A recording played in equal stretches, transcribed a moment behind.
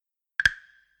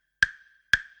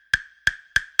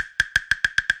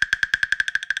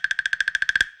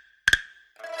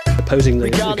opposing the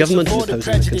government, who's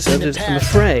opposing the Conservatives. I'm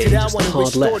afraid it's the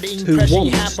hard left who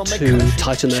want to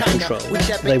tighten their control.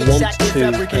 They want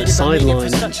to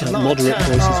sideline moderate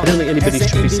voices. I don't think anybody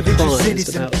should be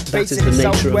surprised about that is the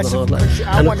nature of the hard left.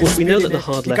 And of course, we know that the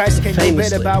hard left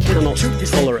famously cannot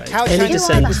tolerate any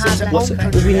dissent. Well,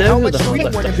 we know who the hard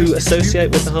left are, who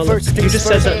associate with the hard left. You just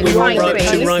said that we were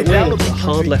too right wing. The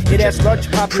hard left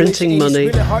agenda, printing money,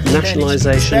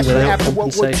 nationalisation without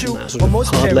compensation, that sort of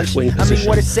hard left wing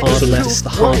position. Hard left, the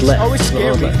hard left, the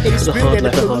hard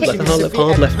left, the hard left, the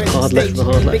hard left, the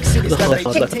hard left, the hard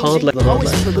left, the hard left, the hard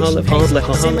left, the hard left, the hard left, the hard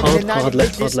left, hard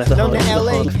left, hard left, hard left,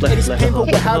 hard left,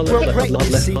 the hard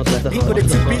left, people that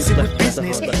too busy with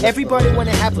business. Everybody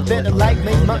wanna have a better life,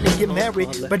 make money, get married,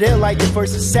 but they're like the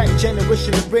first and second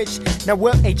generation of rich. Now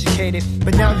we're educated,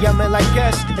 but now young men like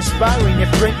us, aspiring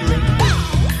and friendly.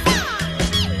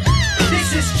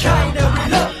 This is China,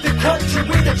 we love the country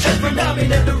with the trend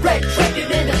phenomenon, the red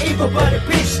dragon and the evil, but a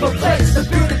peaceful place, the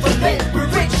beautiful land, we're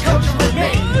rich culture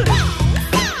remain.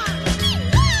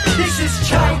 This is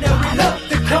China, we love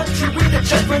the country with the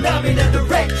trend phenomenon, the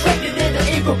red dragon and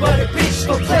the evil, but a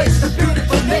peaceful place, the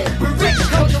beautiful land, we're rich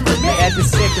culture remain. At the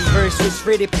second verse, it's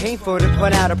really painful to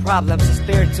point out a problem. So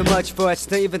there's too much for us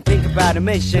to even think about a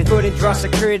mission. Food and drug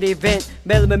security event,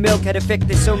 melon milk had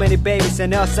affected so many babies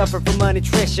and now suffer from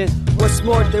malnutrition. What's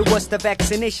more, there was the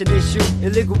vaccination issue.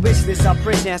 Illegal business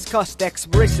operation has cost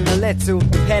exploration and led to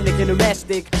panic and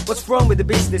domestic. What's wrong with the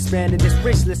businessman and this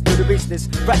bristless to the business,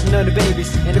 writing on the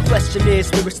babies? And the question is,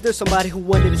 there was still somebody who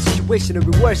wanted the situation to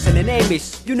be worse, and the name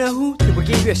is, you know who? They will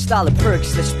give you a style of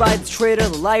perks. Despite the traitor,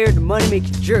 the liar, the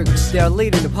money-making jerks, they are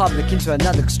leading the public into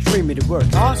another extremity work.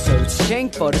 Also, it's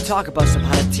shameful to talk about some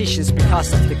politicians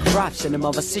because of the corruption and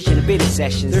opposition and bidding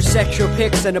sessions. Their sexual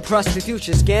pics and the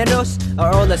prostitution scandals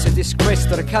are all as a disgrace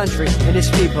to the country and its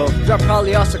people. You're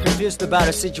probably also confused about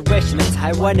a situation in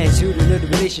Taiwan and who to know the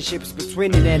relationships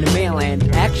between it and the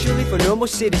mainland. Actually, for normal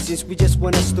citizens, we just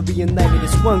want us to be united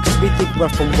as one, cause we think we're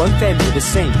from one family the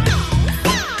same.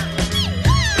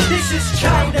 This is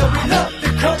China, we love the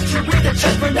country with the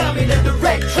trend phenomenon, the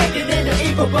red dragon and the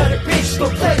evil, but a peaceful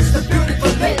place, the beautiful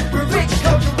land, we're rich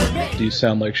culture remain. Do you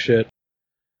sound like shit?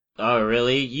 Oh,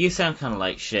 really? You sound kind of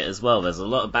like shit as well. There's a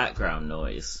lot of background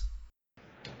noise.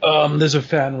 There's a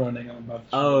fan running. I'm about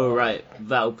to Oh, right.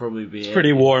 That'll probably be it. It's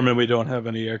pretty warm and we don't have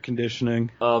any air conditioning.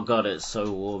 Oh, God, it's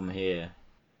so warm here.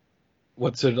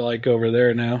 What's it like over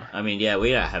there now? I mean, yeah,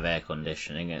 we don't have air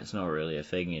conditioning. It's not really a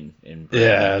thing in Britain.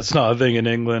 Yeah, it's not a thing in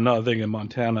England, not a thing in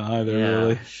Montana either,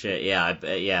 really. Shit, yeah,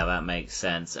 yeah, that makes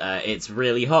sense. It's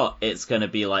really hot. It's going to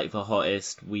be like the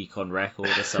hottest week on record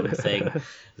or something.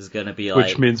 It's going to be like...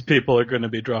 Which means people are going to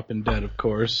be dropping dead, of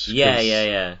course. Yeah.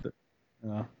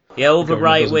 Yeah, all the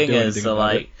right-wingers are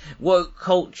like, woke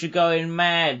culture going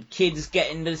mad, kids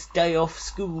getting this day off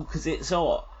school because it's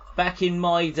hot. Back in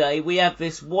my day, we had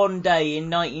this one day in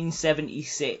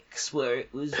 1976 where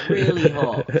it was really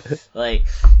hot. Like,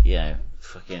 you know,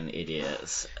 fucking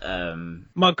idiots.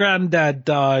 My granddad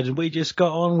died and we just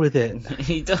got on with it.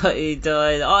 He died,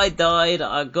 I died,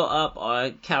 I got up,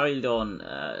 I carried on.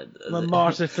 I'm a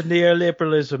martyr for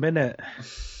neoliberalism, innit?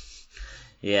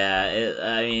 Yeah,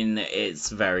 I mean, it's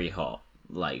very hot.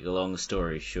 Like, long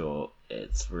story short,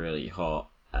 it's really hot.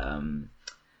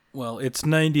 Well, it's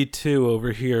 92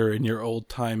 over here in your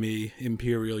old-timey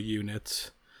imperial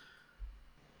units.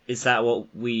 Is that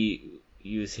what we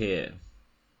use here?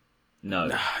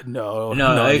 No. No,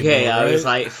 okay, anymore, I was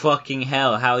right? like, fucking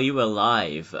hell, how are you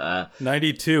alive?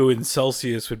 92 in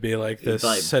Celsius would be like the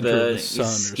like center of the sun or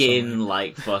skin, something.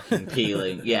 like, fucking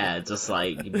peeling. Yeah, just,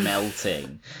 like,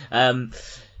 melting.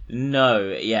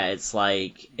 No, yeah, it's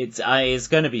like, it's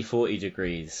going to be 40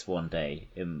 degrees one day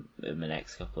in the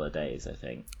next couple of days, I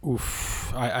think.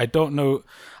 Oof. I don't know.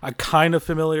 I'm kind of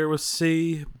familiar with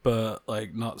C, but,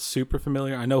 like, not super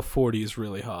familiar. I know 40 is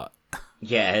really hot.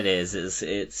 Yeah, it is.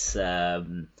 It's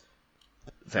very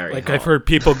like, hot. I've heard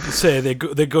people say they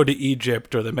go to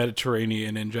Egypt or the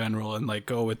Mediterranean in general and, like,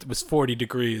 oh, it was 40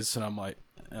 degrees, and I'm like,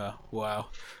 wow.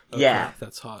 Okay, Yeah.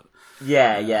 That's hot.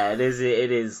 Yeah, it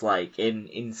is like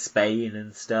in Spain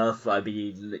and stuff. I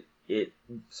mean,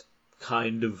 it's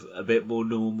kind of a bit more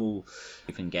normal,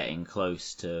 even getting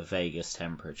close to Vegas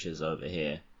temperatures over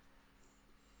here.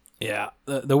 Yeah,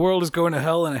 the world is going to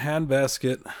hell in a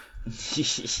handbasket.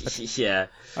 Yeah,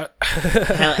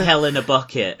 hell in a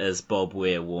bucket, as Bob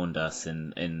Weir warned us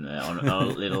on a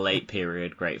little late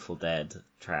period Grateful Dead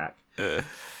track.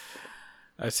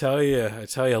 I tell you,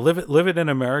 living in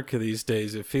America these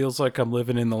days, it feels like I'm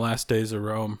living in the last days of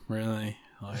Rome, really.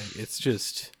 Like, it's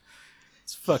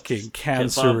It's fucking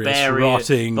cancerous,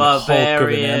 rotting Hulk of an empire.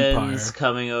 Barbarians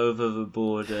coming over the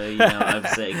border,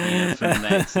 upsetting you from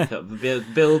Mexico.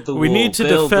 Build the wall. We need to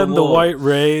defend the white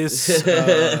race.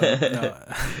 No.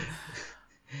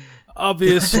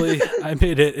 Obviously, I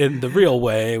made it in the real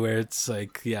way, where it's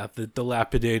like, the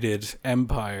dilapidated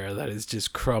empire that is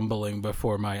just crumbling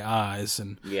before my eyes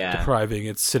and depriving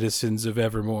its citizens of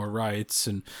ever more rights.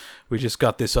 And we just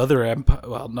got this other empire,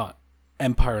 well, not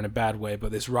empire in a bad way,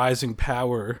 but this rising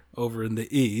power over in the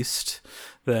east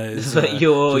that is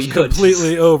just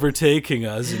completely overtaking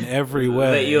us in every way.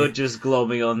 That you're just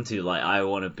glomming onto, like, I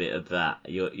want a bit of that.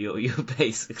 You're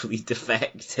basically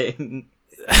defecting.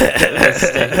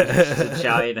 To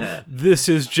China. This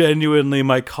is genuinely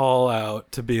my call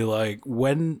out to be like,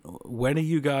 when are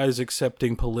you guys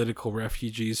accepting political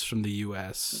refugees from the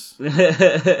US?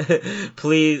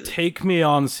 Please take me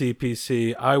on,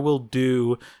 CPC. I will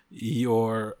do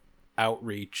your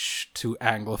outreach to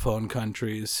Anglophone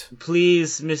countries.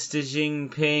 Please, Mr.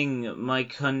 Jinping, my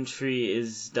country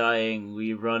is dying.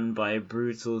 We run by a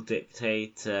brutal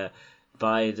dictator,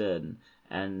 Biden.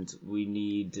 And we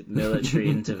need military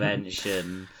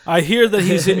intervention. I hear that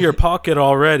he's in your pocket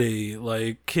already.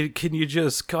 Like, can you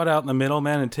just cut out the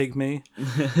middleman and take me?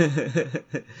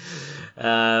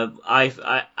 I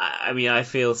mean, I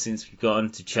feel since we've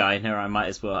gone to China, I might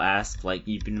as well ask. Like,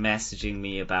 you've been messaging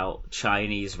me about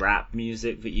Chinese rap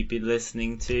music that you've been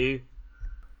listening to.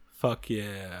 Fuck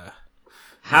yeah!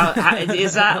 How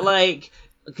is that like?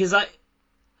 Because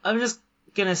I'm just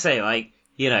gonna say, like,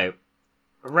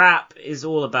 rap is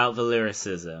all about the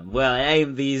lyricism. Well, it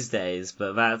ain't these days,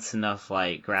 but that's enough,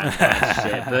 like, granddad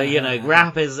shit. But,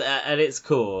 rap is, at its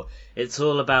core, it's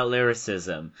all about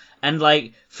lyricism. And,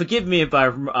 like, forgive me if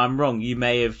I'm wrong, you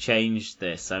may have changed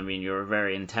this. I mean, you're a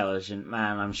very intelligent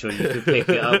man, I'm sure you could pick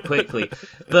it up quickly.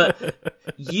 But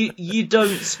you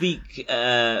don't speak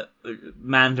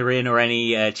Mandarin or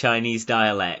any Chinese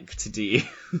dialect, do you?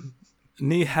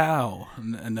 Ni hao.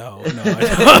 No,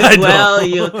 I don't. Well,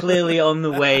 you're clearly on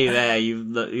the way there.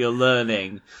 You're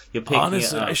learning. You're picking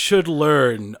Honestly, it up. I should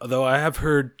learn, though I have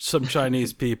heard some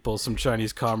Chinese people, some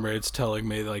Chinese comrades telling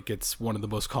me, like, it's one of the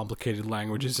most complicated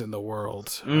languages in the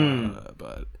world.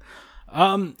 But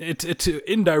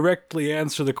to indirectly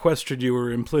answer the question you were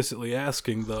implicitly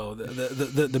asking, though,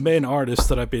 the main artist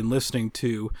that I've been listening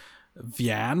to,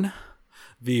 Vyan,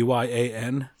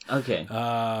 Vyan.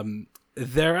 Okay.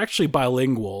 They're actually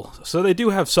bilingual, so they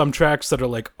do have some tracks that are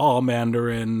like all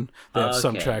Mandarin. They have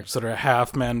some tracks that are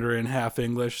half Mandarin, half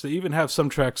English. They even have some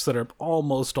tracks that are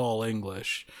almost all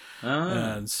English.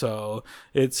 And so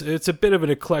it's a bit of an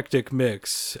eclectic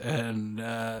mix, and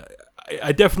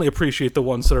I definitely appreciate the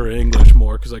ones that are in English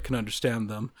more because I can understand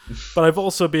them. But I've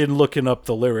also been looking up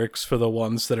the lyrics for the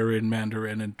ones that are in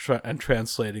Mandarin and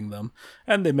translating them,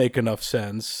 and they make enough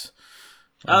sense.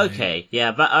 Okay,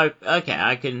 yeah, but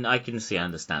I can see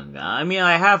understanding that. I mean,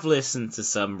 I have listened to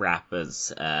some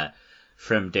rappers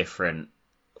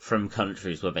from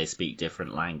countries where they speak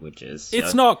different languages. So.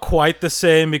 It's not quite the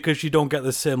same because you don't get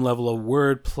the same level of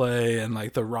wordplay and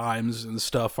like the rhymes and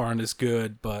stuff aren't as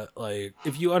good. But like,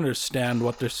 if you understand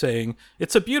what they're saying,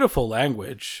 it's a beautiful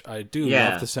language. I do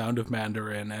love the sound of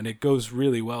Mandarin, and it goes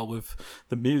really well with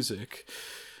the music.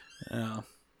 Yeah.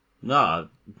 No,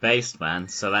 based, man.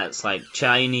 So that's like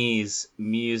Chinese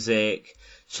music,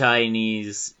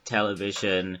 Chinese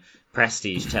television,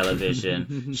 prestige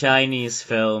television, Chinese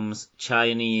films,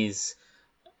 Chinese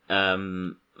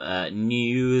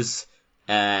news.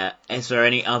 Is there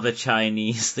any other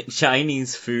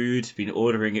Chinese food? Been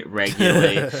ordering it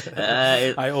regularly.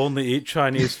 I only eat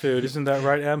Chinese food. Isn't that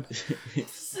right, Em?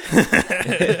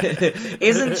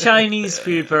 Isn't Chinese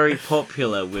food very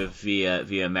popular with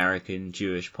the American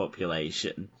Jewish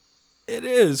population? It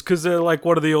is, because they're like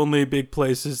one of the only big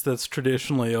places that's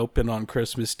traditionally open on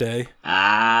Christmas Day.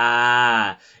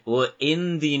 Well,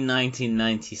 in the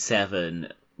 1997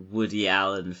 Woody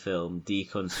Allen film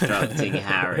Deconstructing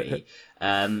Harry,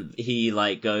 he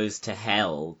like goes to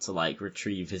hell to like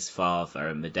retrieve his father,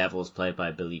 and the devil's played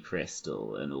by Billy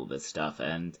Crystal and all this stuff,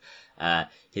 and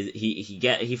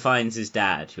he finds his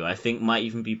dad, who I think might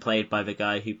even be played by the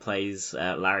guy who plays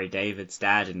Larry David's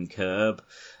dad in Curb.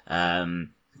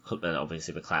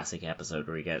 Obviously the classic episode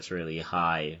where he gets really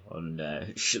high on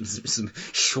some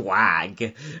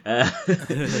swag. But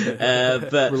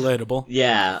relatable.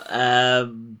 Yeah.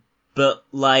 But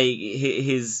like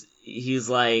he's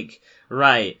like,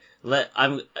 right,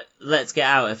 let's get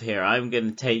out of here. I'm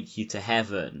going to take you to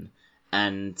heaven.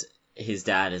 And his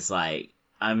dad is like,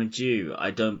 I'm a Jew. I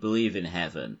don't believe in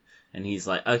heaven. And he's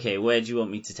like, okay, where do you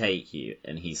want me to take you?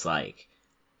 And he's like,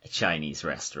 a Chinese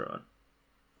restaurant.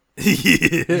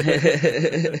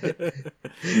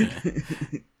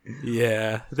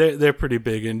 Yeah, they're pretty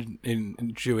big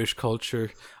in Jewish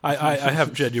culture. I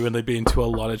have genuinely been to a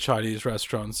lot of Chinese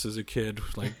restaurants as a kid.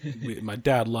 Like my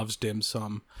dad loves dim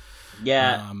sum.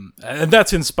 Yeah, and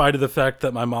that's in spite of the fact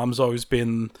that my mom's always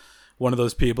been one of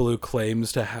those people who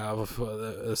claims to have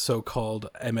a so-called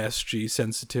MSG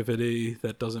sensitivity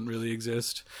that doesn't really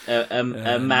exist. A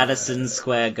Madison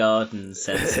Square Garden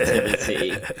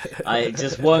sensitivity. I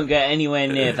just won't get anywhere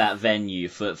near that venue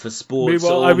for sports.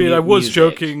 Well, or I mean, I was music.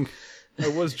 joking. I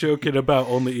was joking about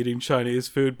only eating Chinese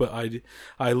food, but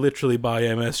I literally buy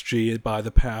MSG by the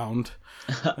pound.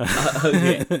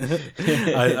 I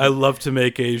love to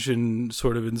make Asian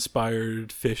sort of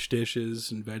inspired fish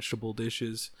dishes and vegetable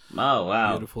dishes. Oh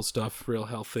wow, beautiful stuff, real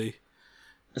healthy.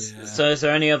 Yeah. So is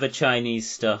there any other Chinese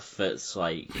stuff that's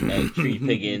like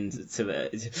creeping into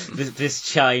this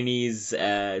Chinese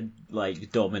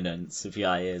like dominance of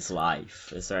Yai's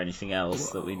life? Is there anything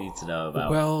else that we need to know about?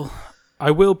 Well,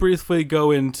 I will briefly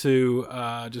go into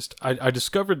I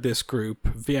discovered this group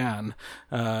Vian,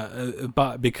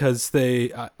 but because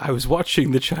I was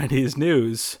watching the Chinese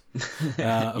news,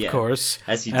 of course,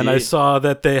 as you and do. I saw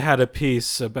that they had a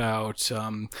piece about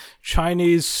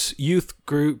Chinese youth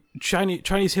group,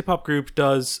 Chinese hip hop group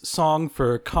does song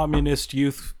for communist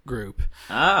youth group.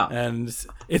 And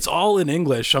it's all in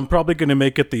English. I'm probably going to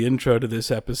make it the intro to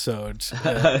this episode.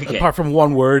 Okay. Apart from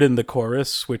one word in the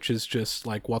chorus, which is just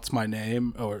like, what's my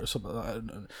name? Or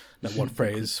something, one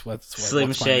phrase. Slim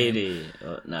what's my Shady.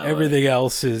 name? No, everything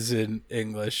else is in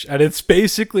English. And it's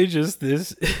basically just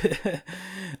this.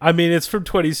 I mean, it's from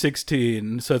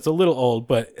 2016, so it's a little old,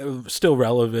 but still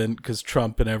relevant because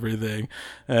Trump and everything.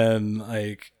 And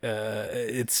like,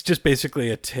 it's just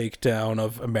basically a takedown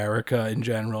of America in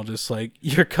general. Just like,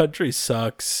 your country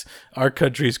sucks, our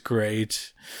country's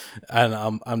great, and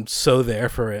I'm so there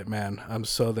for it, man. I'm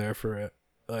so there for it.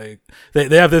 Like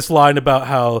they have this line about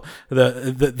how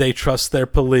they trust their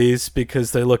police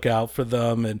because they look out for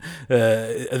them, and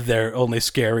they're only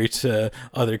scary to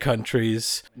other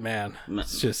countries. Man,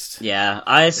 it's just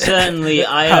I certainly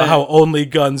how only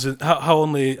guns how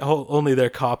only their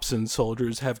cops and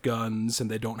soldiers have guns, and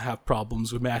they don't have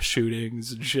problems with mass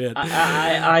shootings and shit.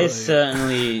 I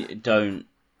certainly don't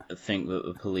think that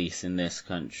the police in this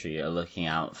country are looking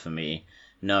out for me.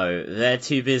 No, they're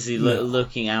too busy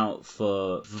looking out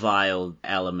for vile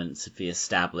elements of the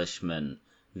establishment.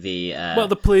 The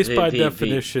police, by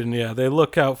definition, they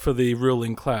look out for the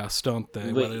ruling class, don't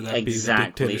they? Whether that be the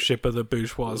dictatorship of the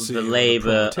bourgeoisie, the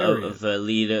Labour, the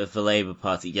leader of the Labour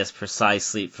Party. Yes,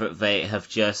 precisely. They have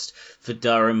just, for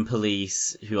Durham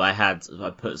police, who I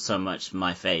put so much of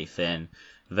my faith in.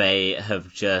 They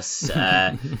have just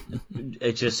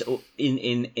just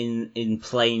in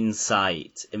plain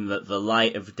sight, in the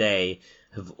light of day,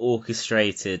 have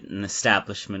orchestrated an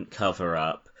establishment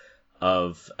cover-up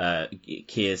of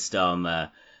Keir Starmer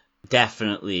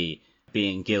definitely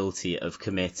being guilty of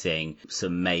committing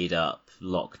some made-up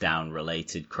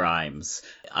lockdown-related crimes.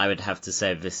 I would have to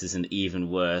say this is an even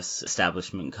worse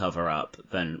establishment cover-up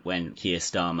than when Keir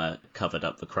Starmer covered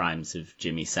up the crimes of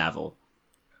Jimmy Savile.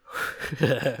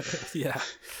 Yeah.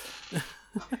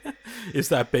 Is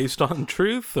that based on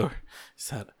truth, or is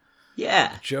that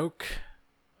a joke?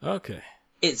 Okay.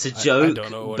 It's a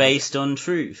joke based on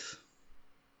truth.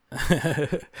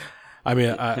 I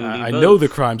mean, I know the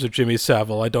crimes of Jimmy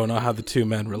Savile. I don't know how the two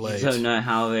men relate. You don't know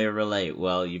how they relate.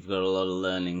 Well, you've got a lot of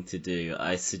learning to do.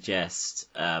 I suggest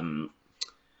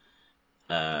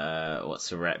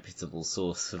what's a reputable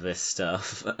source for this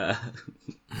stuff?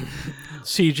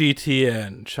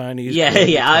 CGTN, Chinese.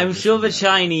 Yeah. I'm sure the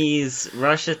Chinese,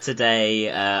 Russia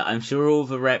Today. I'm sure all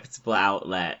the reputable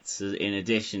outlets, in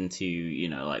addition to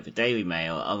like the Daily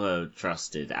Mail, other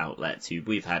trusted outlets who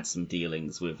we've had some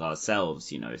dealings with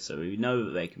ourselves. So we know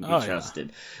that they can be trusted.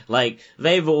 Yeah. Like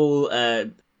they've all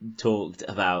talked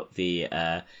about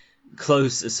the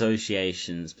close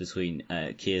associations between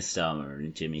Keir Starmer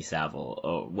and Jimmy Savile,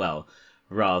 or well,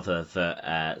 rather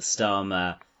that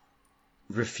Starmer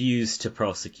refused to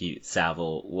prosecute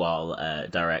Savile while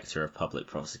director of public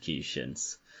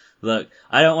prosecutions. Look,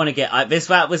 I don't want to get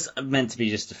that was meant to be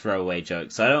just a throwaway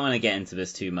joke, so I don't want to get into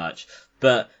this too much.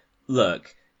 But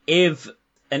look, if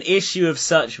an issue of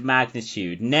such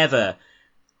magnitude never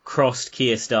crossed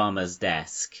Keir Starmer's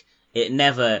desk, it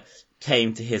never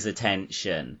came to his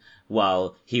attention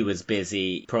while he was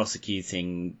busy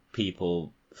prosecuting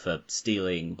people for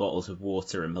stealing bottles of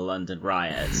water in the London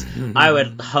riots, I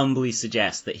would humbly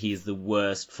suggest that he's the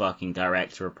worst fucking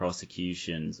director of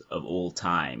prosecutions of all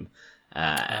time.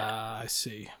 I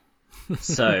see.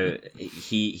 So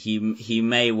he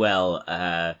may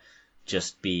well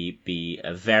just be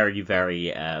a very,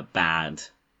 very bad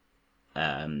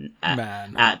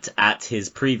at his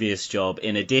previous job,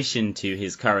 in addition to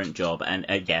his current job, and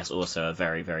I guess also a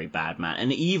very, very bad man,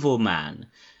 an evil man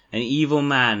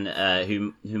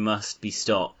who must be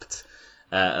stopped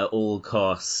at all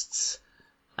costs.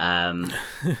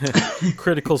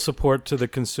 Critical support to the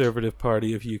Conservative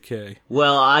Party of UK.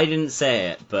 Well, I didn't say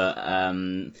it, but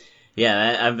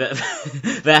yeah,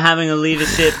 they're having a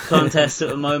leadership contest at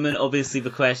the moment. Obviously, the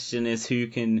question is who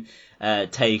can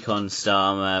take on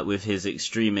Starmer with his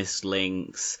extremist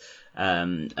links, a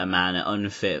man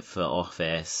unfit for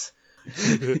office.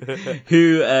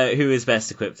 Who is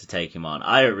best equipped to take him on?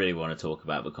 I don't really want to talk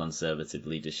about the Conservative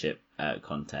leadership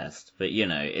contest, but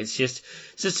it's just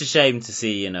a shame to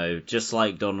see, just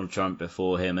like Donald Trump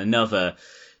before him, another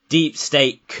deep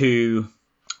state coup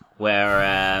where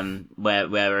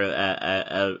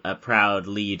a proud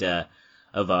leader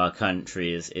of our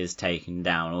country is taken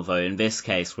down. Although in this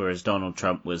case, whereas Donald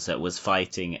Trump was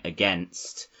fighting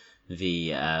against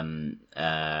the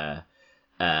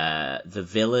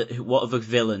villain. What are the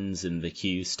villains in the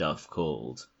Q stuff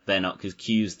called? They're not, because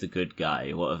Q's the good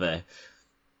guy. What are they?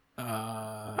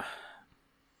 I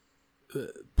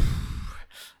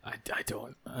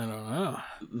don't know.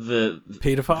 The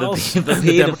pedophiles, the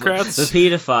Democrats, the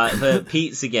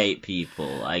Pizzagate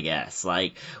people, I guess.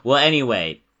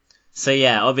 Anyway. So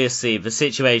yeah, obviously the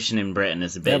situation in Britain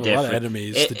is a bit different. They have a lot of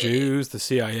enemies, the Jews, the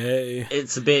CIA.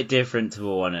 It's a bit different to the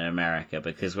one in America,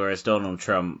 because whereas Donald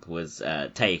Trump was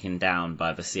taken down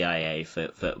by the CIA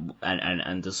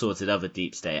and assorted other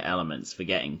deep state elements for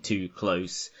getting too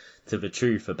close to the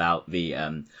truth about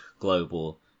the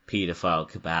global paedophile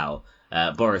cabal,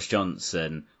 Boris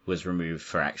Johnson was removed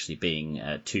for actually being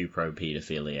too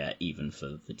pro-paedophilia, even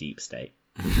for the deep state.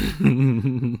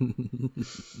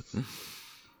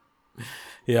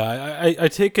 Yeah, I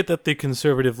take it that the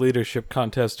Conservative leadership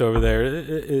contest over there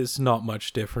is not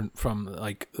much different from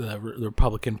the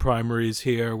Republican primaries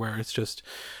here, where it's just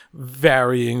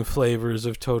varying flavors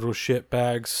of total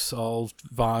shitbags all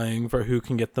vying for who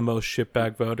can get the most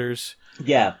shitbag voters.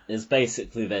 Yeah, it's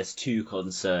basically there's two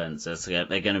concerns. They're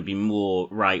going to be more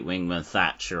right-wing than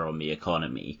Thatcher on the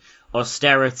economy.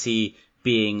 Austerity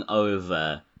being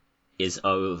over is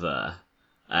over.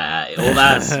 All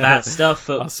that stuff.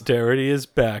 Austerity is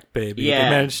back, baby. Yeah. They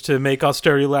managed to make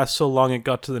austerity last so long it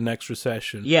got to the next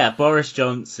recession. Yeah, Boris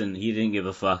Johnson, he didn't give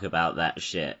a fuck about that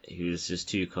shit. He was just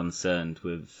too concerned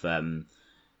with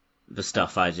the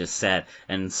stuff I just said,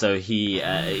 and so he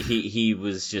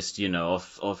was just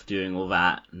off doing all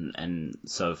that and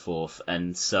so forth,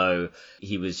 and so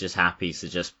he was just happy to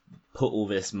just put all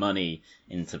this money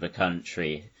into the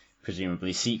country,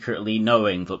 presumably secretly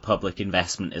knowing that public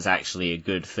investment is actually a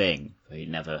good thing. But he'd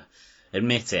never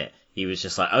admit it. He was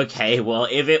just like, okay, well,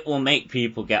 if it will make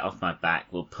people get off my back,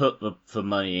 we'll put the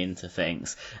money into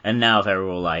things. And now they're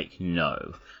all like,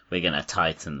 no, we're going to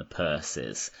tighten the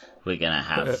purses. We're going to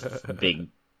have big,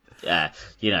 we're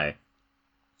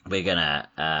going to,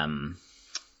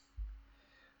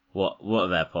 what are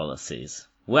their policies?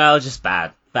 Well, just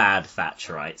bad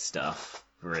Thatcherite stuff.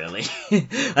 Really,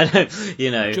 I don't,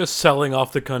 just selling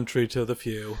off the country to the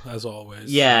few, as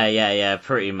always. Yeah,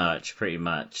 pretty much.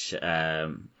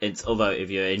 It's, although if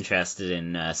you're interested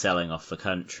in selling off the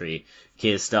country,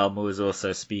 Keir Starmer was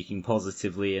also speaking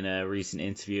positively in a recent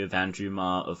interview with Andrew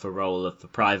Marr of the role of the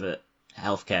private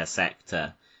healthcare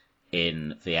sector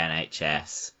in the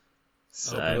NHS.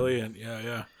 So, oh, brilliant!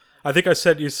 Yeah. I think I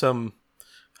sent you some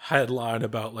headline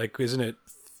about isn't it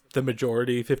the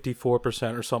majority,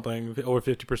 54% or something, over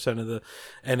 50% of the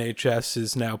NHS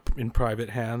is now in private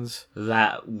hands?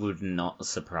 That would not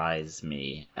surprise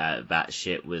me. That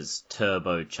shit was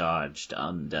turbocharged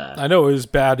under... I know it was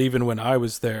bad even when I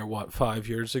was there, 5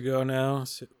 years ago now?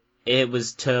 It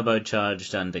was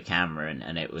turbocharged under Cameron,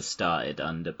 and it was started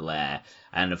under Blair.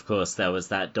 And of course there was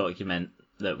that document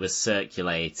that was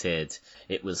circulated.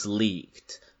 It was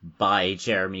leaked by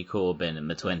Jeremy Corbyn in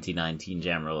the 2019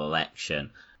 general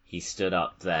election. He stood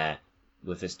up there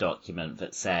with this document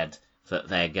that said that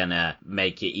they're gonna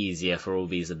make it easier for all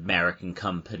these American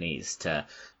companies to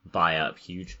buy up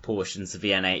huge portions of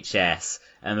the NHS,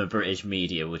 and the British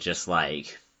media were just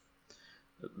like,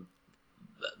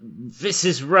 this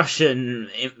is Russian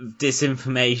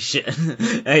disinformation.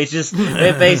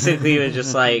 They basically were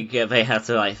just like, they had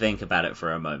to think about it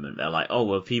for a moment. They're like, oh,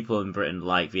 well, people in Britain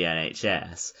like the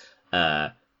NHS.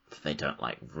 they don't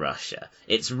like Russia.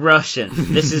 It's Russian.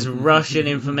 This is Russian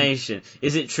information.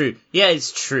 Is it true? Yeah,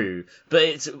 it's true, but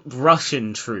it's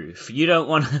Russian truth. You don't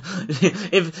want to...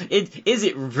 Is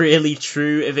it really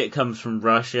true if it comes from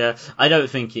Russia? I don't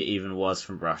think it even was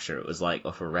from Russia. It was like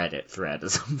off a Reddit thread or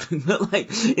something. But like,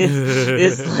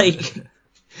 it's like...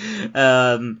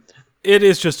 It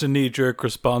is just a knee-jerk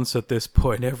response at this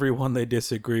point. Everyone they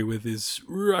disagree with is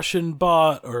Russian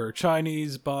bot or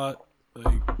Chinese bot.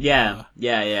 Like, yeah.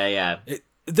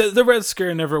 The Red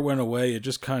Scare never went away. It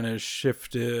just kind of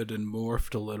shifted and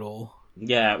morphed a little.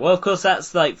 Yeah, well, of course,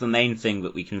 that's like the main thing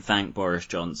that we can thank Boris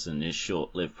Johnson, his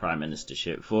short-lived prime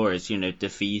ministership, for, is,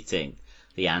 defeating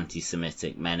the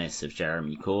anti-Semitic menace of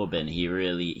Jeremy Corbyn.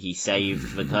 He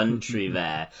saved the country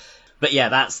there. But yeah,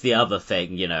 that's the other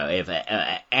thing, if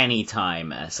at any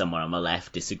time someone on the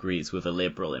left disagrees with a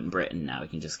liberal in Britain now, we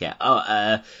can just get,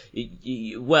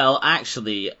 well,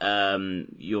 actually,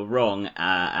 you're wrong,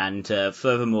 and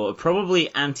furthermore,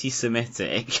 probably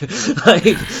anti-Semitic.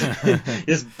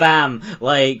 Just bam,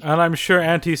 And I'm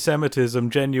sure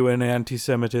genuine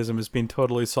anti-Semitism has been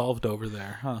totally solved over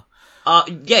there, huh?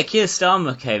 Yeah, Keir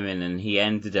Starmer came in and he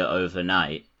ended it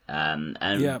overnight.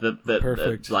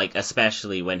 But like,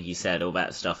 especially when he said all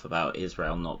that stuff about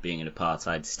Israel not being an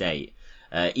apartheid state,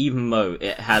 even though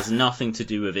it has nothing to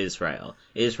do with Israel,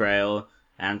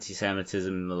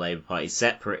 anti-Semitism in the Labour Party,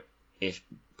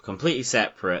 completely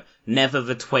separate, never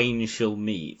the twain shall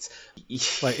meet.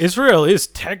 Like, Israel is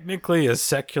technically a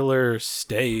secular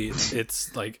state.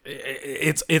 It's like,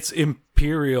 it's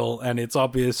imperial, and it's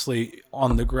obviously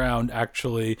on the ground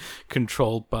actually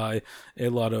controlled by a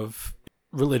lot of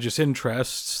religious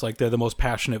interests. Like, they're the most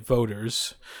passionate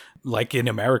voters, like in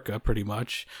America, pretty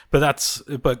much. But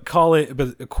equating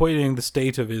the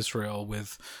state of Israel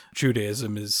with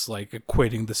Judaism is like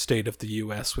equating the state of the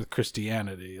U.S. with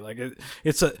Christianity. Like,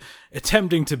 it's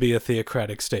attempting to be a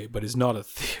theocratic state, but is not a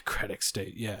theocratic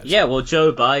state yet. Yeah, well,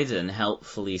 Joe Biden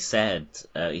helpfully said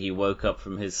he woke up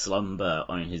from his slumber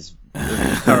on his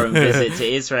current visit to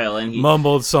Israel, and he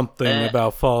mumbled something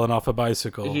about falling off a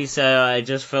bicycle. He said, I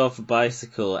just fell off a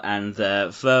bicycle, and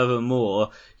furthermore,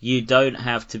 you don't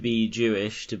have to be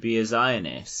Jewish to be a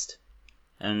Zionist.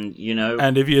 And,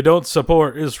 And if you don't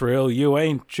support Israel, you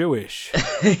ain't Jewish.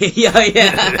 yeah,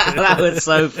 that was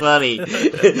so funny.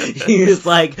 He was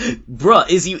like, bruh,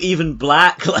 is you even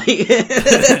black? Like,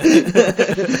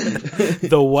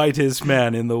 the whitest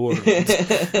man in the world.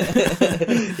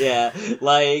 Yeah,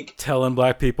 like... telling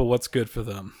black people what's good for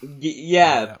them.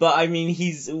 Yeah, but I mean,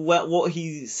 what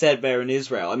he said there in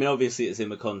Israel, I mean, obviously it's in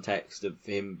the context of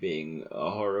him being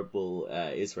a horrible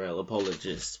Israel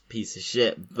apologist piece of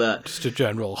shit, but... just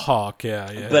a general hawk,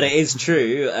 yeah. But it is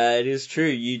true. It is true.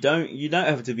 You don't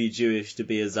have to be Jewish to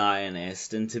be a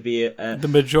Zionist, and to be the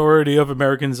majority of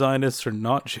American Zionists are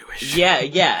not Jewish.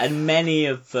 Yeah, and many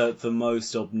of the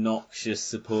most obnoxious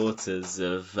supporters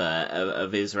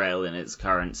of Israel in its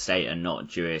current state are not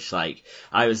Jewish. Like,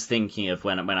 I was thinking of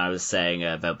when I was saying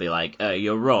they'll be like,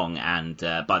 you're wrong, and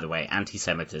by the way,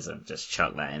 anti-Semitism, just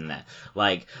chuck that in there.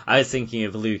 Like, I was thinking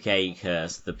of Luke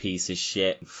Akehurst, the piece of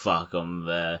shit fuck on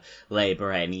the Labour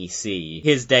NEC.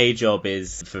 His day job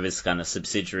is for this kind of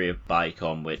subsidiary of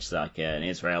BICOM, which is like an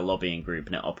Israel lobbying group,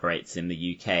 and it operates in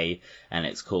the UK, and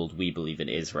it's called We Believe in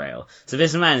Israel. So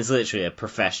this man is literally a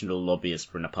professional lobbyist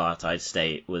for an apartheid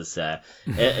state, was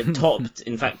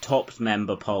topped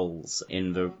member polls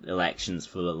in the elections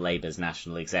for the Labour's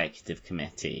National Executive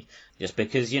Committee, just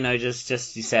because,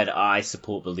 just he said, I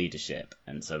support the leadership,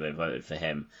 and so they voted for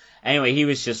him. Anyway, he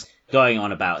was just going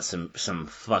on about some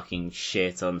fucking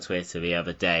shit on Twitter the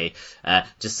other day,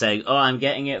 just saying, I'm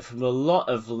getting it from a lot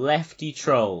of lefty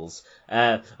trolls,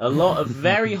 a lot of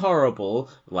very horrible,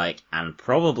 and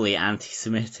probably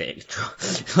anti-Semitic,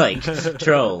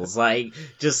 trolls,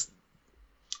 just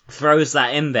throws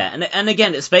that in there. And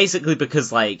again, it's basically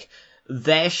because,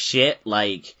 their shit,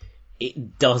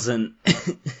 it doesn't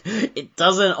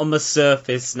on the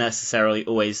surface necessarily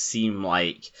always seem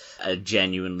like a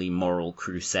genuinely moral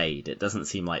crusade. It doesn't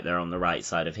seem like they're on the right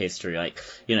side of history.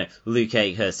 Luke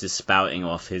Akehurst is spouting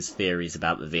off his theories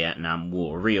about the Vietnam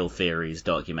War, real theories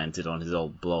documented on his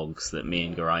old blogs that me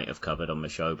and Geraint have covered on the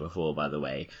show before, by the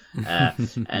way.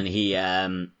 And he,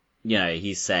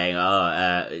 he's saying,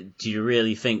 do you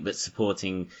really think that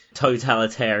supporting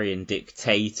totalitarian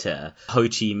dictator Ho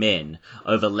Chi Minh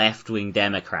over left-wing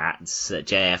Democrats,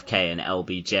 JFK and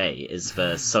LBJ, is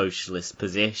the socialist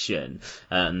position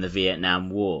in the Vietnam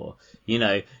War?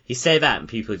 He say that and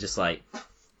people are just like,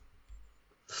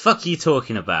 the fuck are you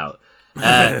talking about?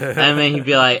 And then he'd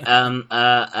be like,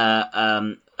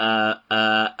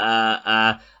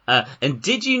 And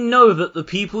did you know that the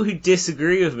people who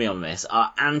disagree with me on this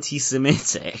are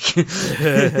anti-Semitic?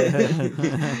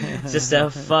 Just a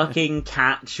fucking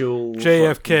catch-all.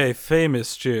 JFK,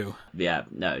 famous Jew. Yeah,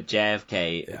 no,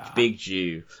 JFK, big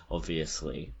Jew,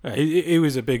 obviously. He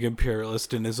was a big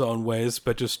imperialist in his own ways,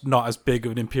 but just not as big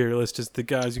of an imperialist as the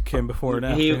guys who came before and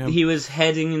after him. He was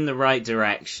heading in the right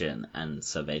direction, and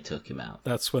so they took him out.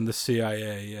 That's when the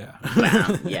CIA,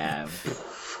 Bam, yeah.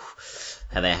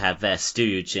 And they had their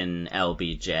stooge in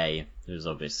LBJ, who was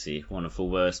obviously one of the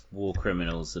worst war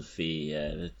criminals of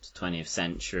the 20th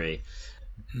century.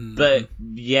 Mm-hmm. But,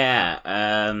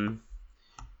 yeah,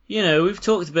 we've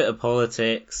talked a bit of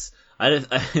politics. I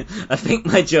think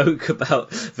my joke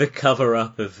about the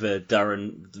cover-up of the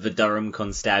Durham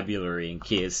Constabulary and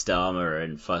Keir Starmer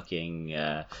and fucking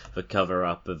the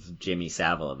cover-up of Jimmy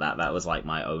Savile, that was like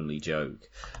my only joke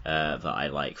that I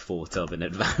like thought of in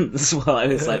advance while I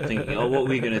was like thinking, what are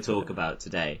we going to talk about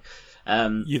today?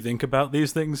 You think about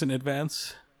these things in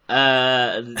advance? Well,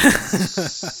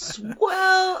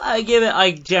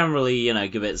 I generally,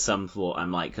 give it some thought.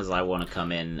 I'm like, because I want to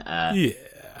come in,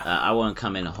 I want to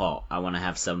come in hot. I want to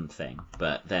have something,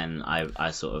 but then I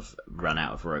sort of run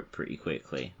out of rope pretty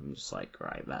quickly. I'm just like,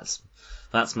 right, that's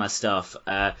my stuff.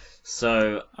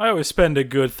 So I always spend a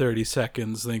good 30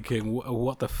 seconds thinking,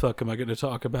 what the fuck am I going to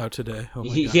talk about today? Oh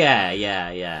my God.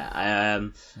 Yeah.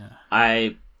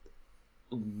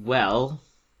 Well,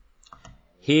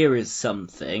 here is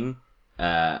something.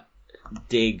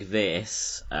 Dig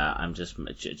this. I'm just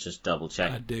double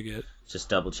checking. I dig it. Just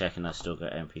double checking I still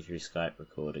got MP3 Skype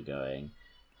recorder going.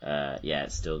 Yeah,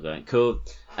 it's still going. Cool.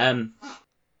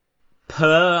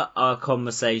 Per our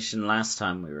conversation last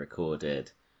time we recorded,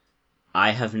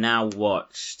 I have now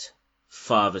watched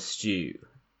Father Stew.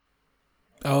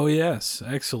 Oh yes,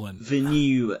 excellent. The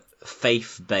new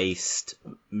faith-based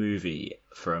movie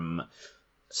from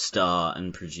star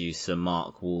and producer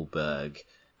Mark Wahlberg,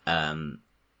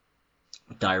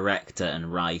 director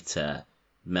and writer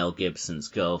Mel Gibson's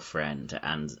girlfriend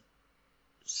and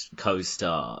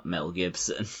co-star Mel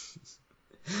Gibson.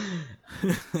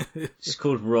 She's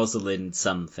called Rosalind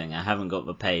something. I haven't got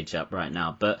the page up right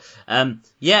now, but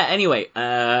anyway,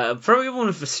 probably one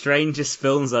of the strangest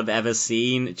films I've ever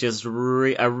seen. Just a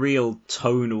real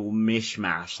tonal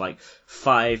mishmash, like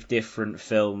 5 different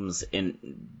films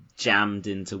jammed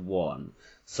into one.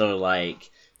 So like,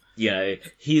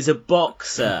 he's a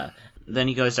boxer. Then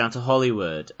he goes down to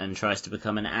Hollywood and tries to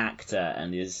become an actor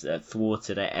and is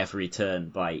thwarted at every turn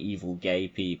by evil gay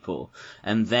people.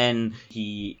 And then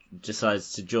he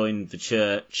decides to join the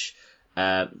church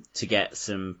to get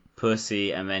some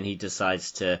pussy, and then he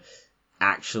decides to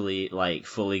actually like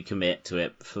fully commit to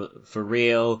it for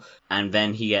real. And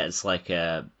then he gets like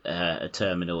a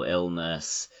terminal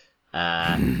illness.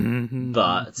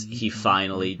 But he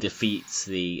finally defeats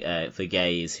the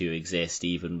gays who exist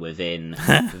even within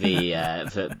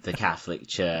the Catholic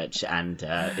Church and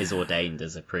is ordained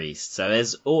as a priest. So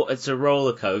it's a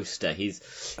roller coaster.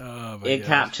 It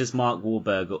captures Mark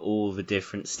Wahlberg at all the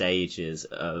different stages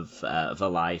of the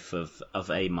life of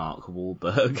a Mark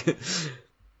Wahlberg.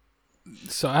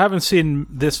 So I haven't seen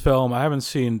this film. I haven't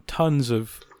seen tons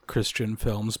of Christian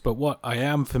films, but what I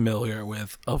am familiar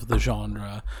with of the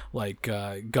genre, like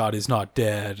God Is Not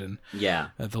Dead and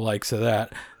the likes of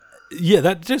that,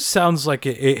 that just sounds like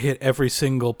it hit every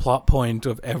single plot point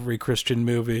of every Christian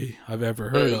movie I've ever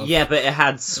heard of. Yeah, but it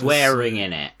had swearing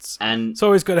in it, and it's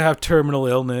always got to have terminal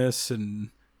illness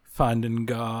and finding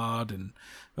God and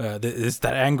it's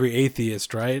that angry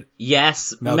atheist, right?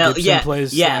 Yes, Mel Gibson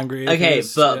plays the angry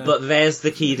atheist. Okay, but there's the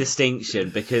key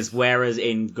distinction, because whereas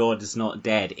in God Is Not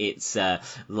Dead, it's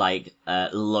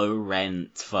low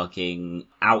rent fucking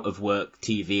out of work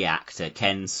TV actor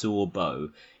Ken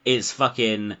Sorbo. It's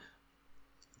fucking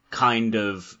kind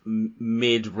of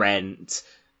mid rent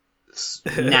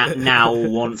now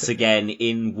once again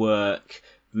in work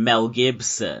Mel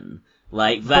Gibson.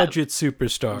 Like that budget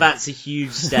superstar. That's a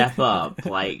huge step up.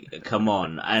 Like, come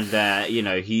on, and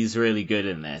he's really good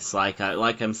in this.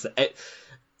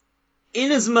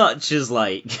 In as much as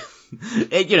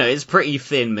it's pretty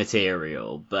thin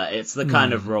material, but it's the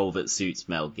kind of role that suits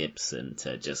Mel Gibson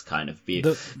to just kind of be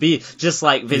just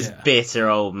like this bitter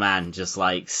old man, just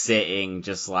like sitting,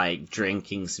 just like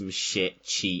drinking some shit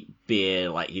cheap beer,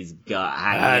 like he's got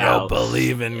hanging out. I don't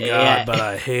believe in God, but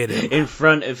I hate it. In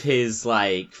front of his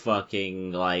like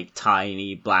fucking like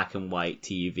tiny black and white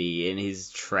TV in his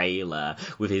trailer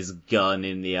with his gun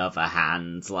in the other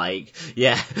hand,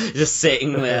 just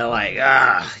sitting there like,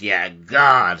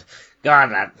 God,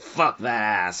 fuck that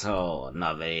asshole.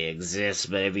 Not that he exists,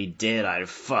 but if he did, I'd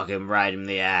fuck him right in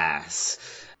the ass.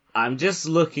 I'm just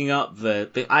looking up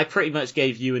I pretty much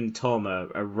gave you and Tom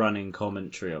a running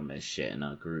commentary on this shit in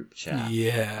our group chat.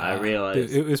 Yeah. I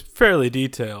realized. It was fairly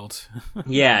detailed.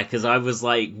 Yeah, because I was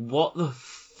like, what the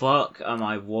fuck am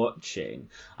I watching?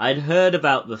 I'd heard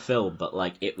about the film, but,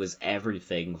 like, it was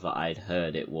everything that I'd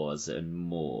heard it was and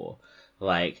more.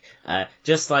 Like,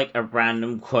 just like a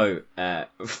random quote,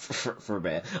 for a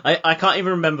bit. I can't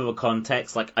even remember the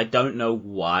context. Like, I don't know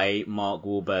why Mark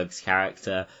Wahlberg's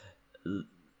character,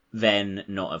 then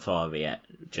not a father yet,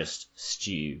 just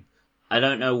Stu. I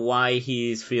don't know why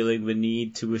he's feeling the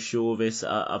need to assure this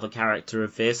other character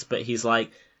of this, but he's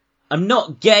like, I'm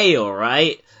not gay,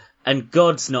 alright? And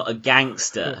God's not a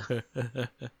gangster.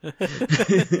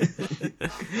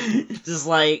 Just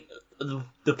like,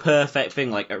 the perfect thing,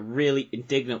 like a really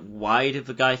indignant, why did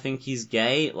the guy think he's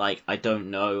gay? Like, I don't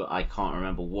know, I can't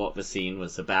remember what the scene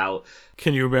was about.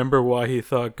 Can you remember why he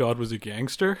thought God was a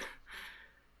gangster?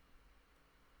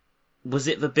 Was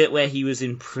it the bit where he was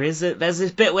in prison? There's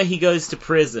this bit where he goes to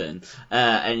prison,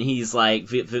 and he's like,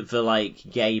 the like,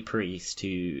 gay priest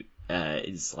who,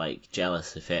 is like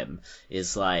jealous of him,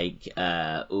 is like,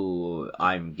 oh,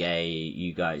 I'm gay,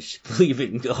 you guys should believe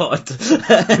in God.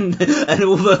 and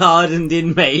all the hardened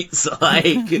inmates are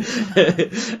like,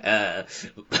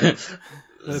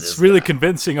 that's really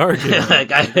convincing argument.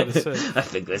 Like, I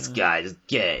think this guy's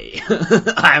gay.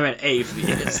 I'm an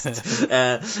atheist.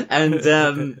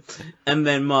 And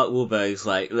then Mark Wahlberg's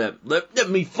like, let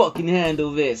me fucking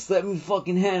handle this. Let me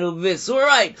fucking handle this. All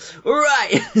right.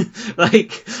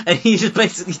 Like, and he just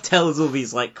basically tells all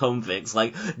these, like, convicts,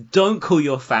 like, don't call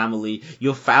your family.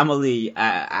 Your family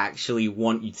actually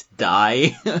want you to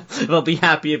die. They'll be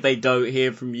happy if they don't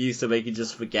hear from you, so they can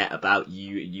just forget about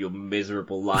you and your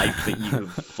miserable life that you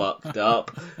have fucked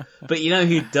up. But you know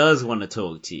who does want to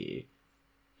talk to you?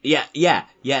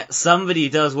 Yeah, somebody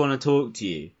does want to talk to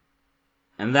you.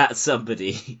 And that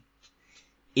somebody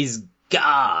is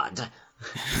God.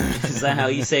 Is that how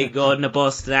you say God in a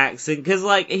Boston accent? Because,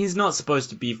 like, he's not supposed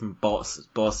to be from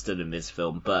Boston in this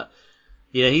film, but,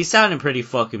 you know, he's sounding pretty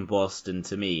fucking Boston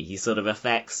to me. He sort of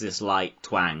affects this light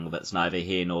twang that's neither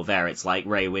here nor there. It's like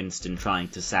Ray Winston trying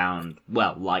to sound,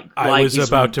 well, like I was he's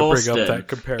about from to Boston bring up that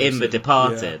comparison in The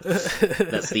Departed. Yeah.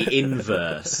 That's the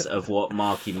inverse of what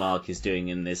Marky Mark is doing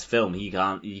in this film. You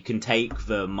can take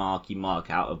the Marky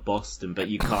Mark out of Boston, but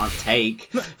you can't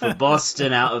take the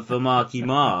Boston out of the Marky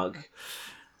Mark.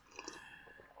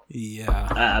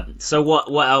 Yeah. So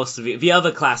what else have you... The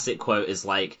other classic quote is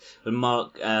like, when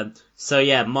Mark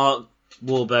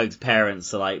Wahlberg's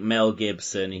parents are like Mel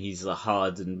Gibson. He's a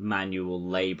hardened manual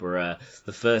laborer.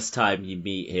 The first time you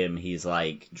meet him, he's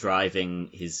like driving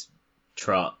his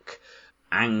truck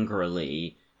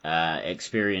angrily,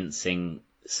 experiencing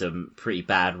some pretty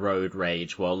bad road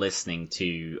rage while listening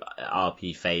to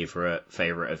RP favorite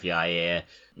of Yair,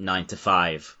 9 to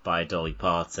 5 by Dolly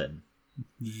Parton.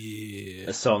 Yeah.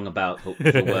 A song about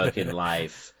the working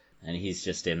life, and he's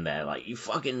just in there like, you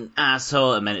fucking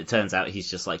asshole, and then it turns out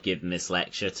he's just like giving this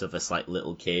lecture to this like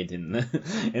little kid in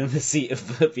the seat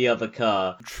of the other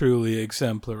car. Truly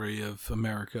exemplary of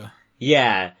America.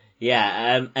 Yeah,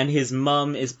 and his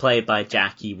mum is played by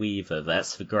Jackie Weaver.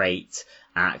 That's the great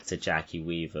actor Jackie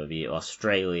Weaver, the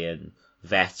Australian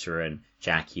veteran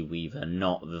Jackie Weaver,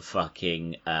 not the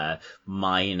fucking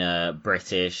minor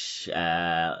British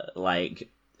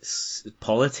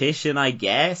politician, I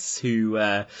guess,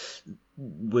 who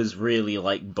was really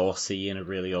like bossy in a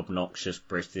really obnoxious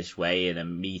British way in a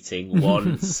meeting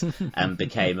once and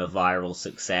became a viral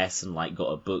success and like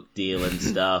got a book deal and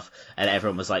stuff, and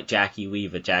everyone was like, Jackie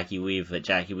Weaver.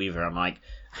 I'm like,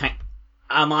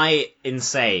 am I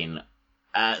insane?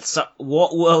 So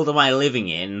what world am I living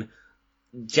in?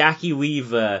 Jackie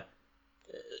Weaver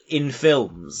in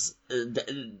films.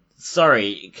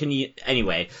 Sorry, can you...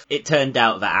 Anyway, it turned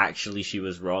out that actually she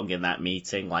was wrong in that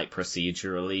meeting. Like,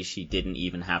 procedurally, she didn't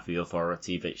even have the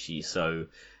authority that she so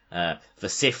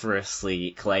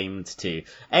vociferously claimed to.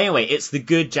 Anyway, it's the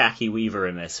good Jackie Weaver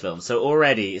in this film. So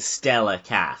already, stellar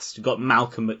cast. You've got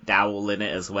Malcolm McDowell in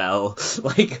it as well.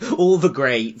 Like, all the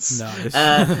greats. Nice.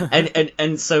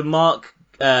 And so Mark...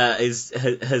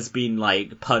 has been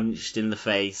like punched in the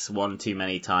face one too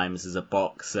many times as a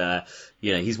boxer.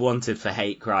 You know, he's wanted for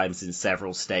hate crimes in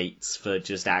several states for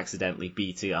just accidentally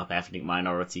beating up ethnic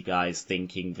minority guys,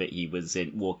 thinking that he was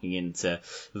walking into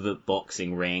the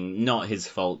boxing ring. Not his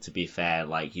fault, to be fair.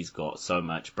 Like, he's got so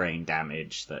much brain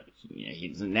damage that, you know,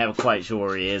 he's never quite sure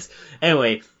where he is.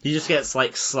 Anyway, he just gets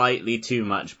like slightly too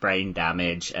much brain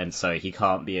damage, and so he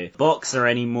can't be a boxer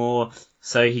anymore.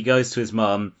 So he goes to his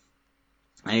mum.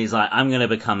 And he's like, I'm going to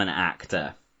become an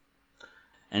actor.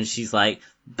 And she's like,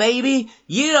 Baby,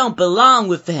 you don't belong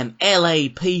with them LA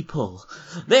people.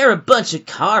 They're a bunch of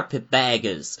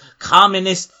carpetbaggers,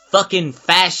 communist fucking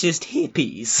fascist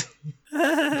hippies.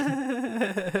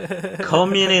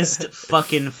 Communist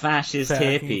fucking fascist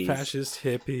hippies. Fascist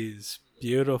hippies.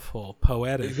 Beautiful.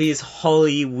 Poetic. These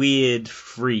holy weird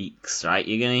freaks, right?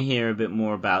 You're gonna hear a bit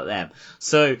more about them.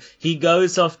 So, he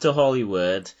goes off to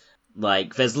Hollywood.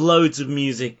 Like, there's loads of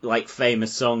music, like,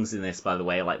 famous songs in this, by the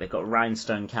way. Like, they've got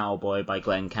Rhinestone Cowboy by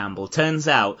Glenn Campbell. Turns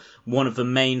out, one of the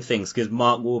main things, because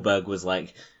Mark Wahlberg was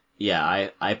like, yeah,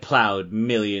 I plowed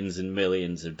millions and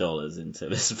millions of dollars into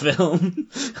this film,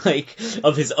 like,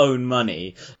 of his own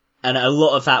money. And a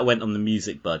lot of that went on the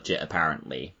music budget,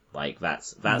 apparently. Like,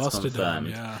 that's confirmed. Done,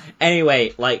 yeah.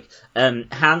 Anyway, like,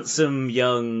 handsome,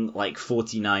 young, like,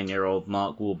 49-year-old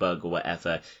Mark Wahlberg or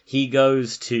whatever, he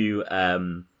goes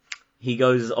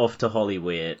off to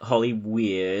Hollywood,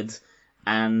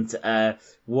 and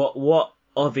what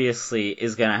obviously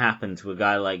is going to happen to a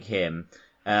guy like him?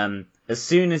 As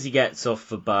soon as he gets off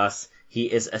the bus,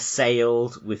 he is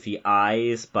assailed with the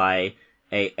eyes by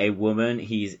a woman.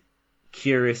 He's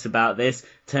curious about this.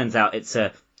 Turns out it's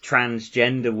a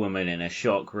transgender woman in a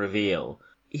shock reveal.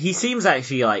 He seems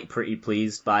actually, like, pretty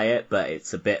pleased by it, but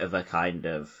it's a bit of a kind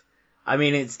of... I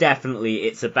mean, it's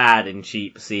a bad and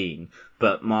cheap scene,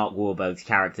 but Mark Wahlberg's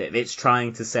character, it's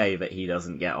trying to say that he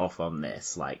doesn't get off on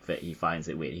this, like, that he finds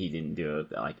it weird, he didn't do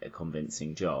a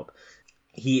convincing job.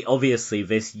 He, obviously,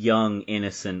 this young,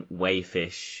 innocent,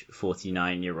 waifish,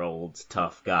 49-year-old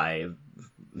tough guy,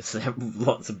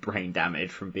 lots of brain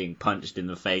damage from being punched in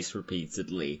the face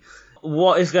repeatedly.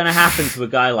 What is going to happen to a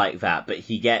guy like that? But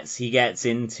he gets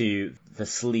into the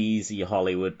sleazy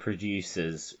Hollywood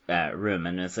producer's room,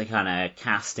 and there's a kind of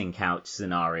casting couch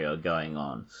scenario going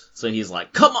on. So he's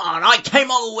like, come on, I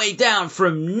came all the way down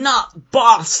from not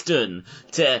Boston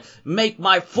to make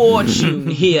my fortune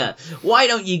here. Why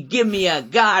don't you give me a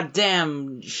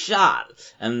goddamn shot?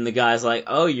 And the guy's like,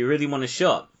 oh, you really want a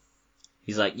shot?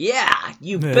 He's like, yeah,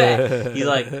 you bet. He's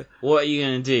like, what are you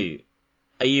going to do?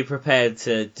 Are you prepared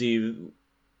to do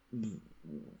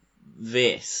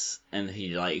this? And he,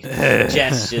 like,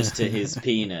 gestures to his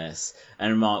penis,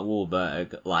 and Mark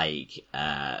Wahlberg, like,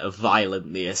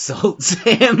 violently assaults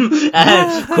him,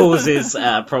 causes,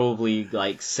 probably,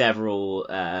 like, several,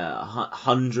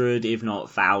 $100, if not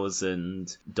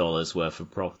 $1,000 worth of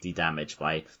property damage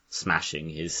by smashing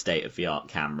his state-of-the-art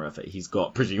camera that he's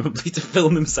got, presumably to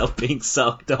film himself being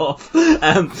sucked off.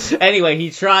 Anyway,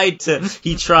 this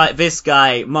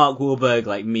guy, Mark Wahlberg,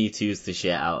 like, Me Too's the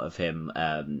shit out of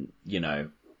him, you know,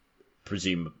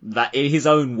 presume that in his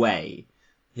own way.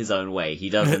 He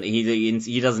doesn't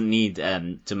need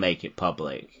to make it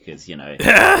public, because, you know,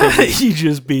 he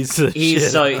just beats the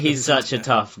shit. He's such a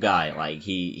tough guy. Like,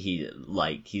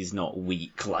 he's not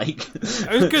weak. Like,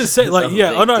 I was gonna say, like,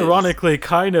 yeah, unironically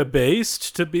kind of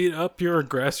based to beat up your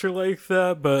aggressor like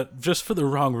that, but just for the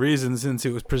wrong reason, since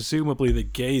it was presumably the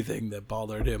gay thing that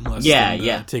bothered him less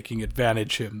than taking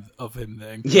advantage of him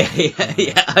thing. Yeah.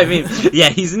 I mean, yeah,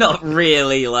 he's not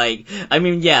really, like, I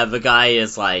mean, yeah, the guy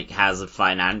is, like, has a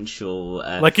financial...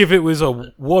 like, if it was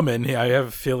a woman, I have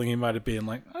a feeling he might have been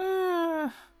like,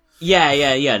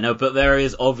 Yeah, no, but there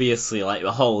is obviously, like,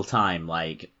 the whole time,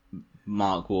 like,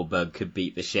 Mark Wahlberg could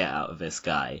beat the shit out of this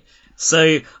guy.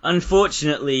 So,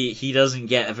 unfortunately, he doesn't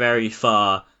get very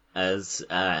far as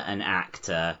an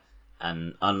actor,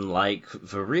 and unlike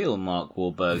the real Mark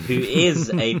Wahlberg, who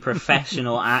is a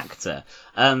professional actor.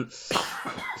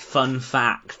 Fun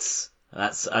facts.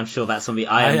 I'm sure that's on the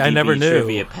IMDb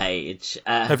trivia page.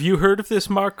 Have you heard of this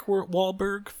Mark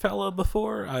Wahlberg fella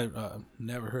before? I've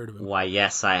never heard of him. Why,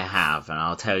 yes, I have, and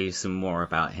I'll tell you some more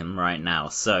about him right now.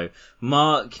 So,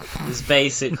 Mark is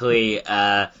basically,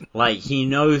 like, he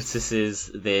notices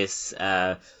this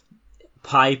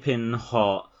piping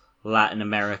hot Latin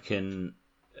American,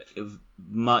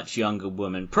 much younger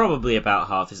woman, probably about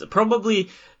half his, probably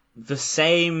the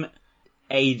same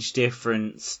age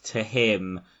difference to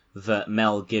him that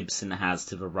Mel Gibson has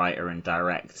to the writer and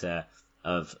director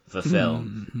of the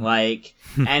film. Like,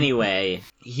 anyway,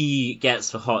 he gets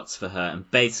the hots for her and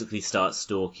basically starts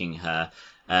stalking her,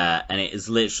 and it is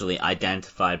literally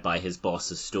identified by his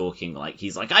boss as stalking. Like,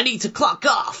 he's like, I need to clock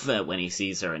off when he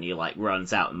sees her, and he, like,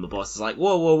 runs out, and the boss is like,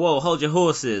 whoa, hold your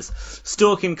horses.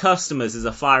 Stalking customers is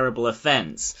a fireable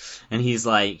offense. And he's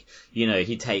like, you know,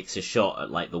 he takes a shot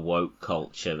at, like, the woke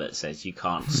culture that says you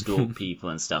can't stalk people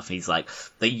and stuff. He's like,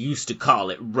 they used to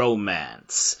call it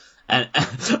romance. And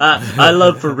I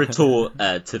love the retort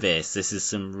to this. This is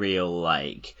some real,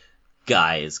 like,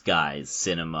 guys,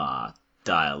 cinema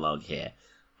dialogue here.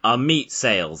 Our meat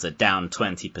sales are down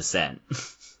 20%.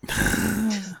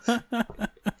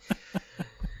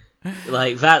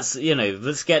 Like, that's,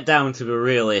 let's get down to the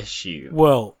real issue.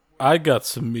 Well, I got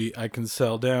some meat I can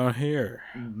sell down here.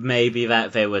 Maybe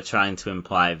that they were trying to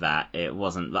imply that it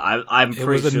wasn't. I'm pretty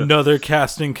sure it was another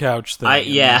casting couch thing.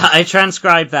 I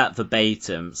transcribed that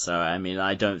verbatim, so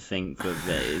I don't think that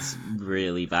it's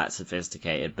really that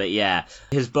sophisticated. But yeah,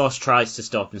 his boss tries to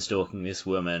stop him stalking this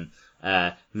woman.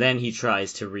 Then he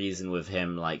tries to reason with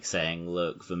him, like saying,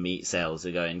 look, the meat sales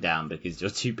are going down because you're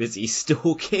too busy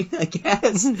stalking, I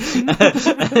guess.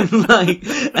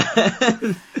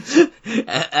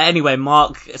 Anyway,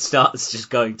 Mark starts just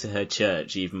going to her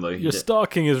church, even though your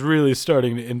stalking is really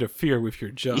starting to interfere with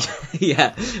your job.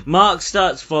 Yeah, Mark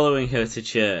starts following her to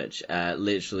church,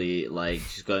 literally, like,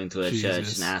 she's going to her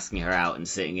church and asking her out and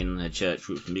sitting in her church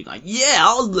group and being like, yeah,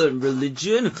 I'll learn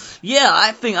religion. Yeah,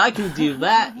 I think I can do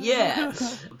that. Yeah.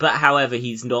 But however,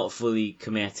 he's not fully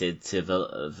committed to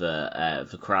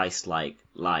the Christ-like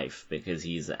life because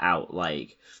he's out,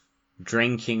 like,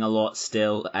 drinking a lot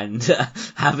still and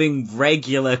having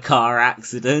regular car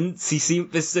accidents. He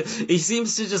seems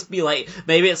to just be like,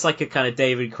 maybe it's like a kind of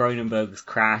David Cronenberg's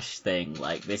Crash thing.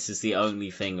 Like, this is the only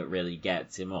thing that really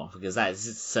gets him off, because that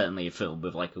is certainly a film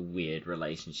with like a weird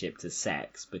relationship to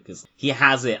sex, because he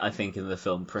has it, I think, in the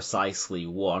film precisely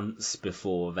once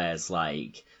before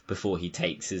he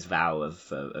takes his vow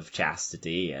of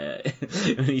chastity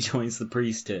when he joins the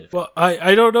priesthood. Well,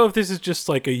 I don't know if this is just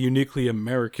like a uniquely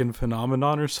American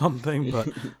phenomenon or something, but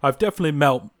I've definitely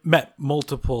met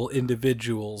multiple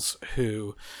individuals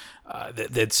who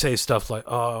they'd say stuff like,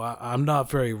 "Oh, I'm not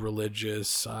very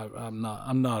religious. I'm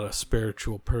not a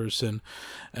spiritual person.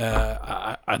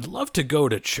 I'd love to go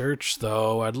to church,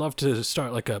 though. I'd love to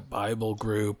start like a Bible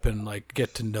group and like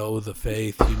get to know the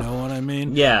faith. You know what I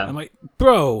mean?" Yeah. I'm like,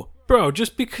 bro,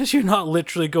 just because you're not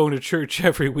literally going to church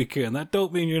every weekend, that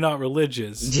don't mean you're not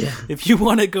religious. Yeah. If you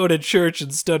want to go to church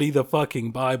and study the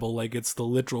fucking Bible like it's the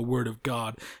literal word of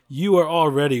God, you are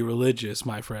already religious,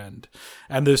 my friend.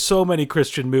 And there's so many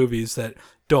Christian movies that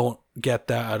don't get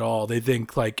that at all. They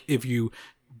think like if you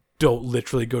don't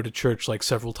literally go to church like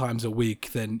several times a week,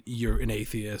 then you're an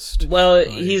atheist. Well, like,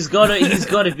 he's got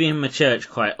to be in the church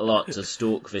quite a lot to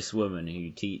stalk this woman who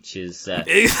teaches.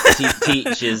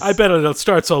 Teaches. I bet it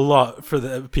starts a lot for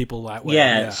the people that way.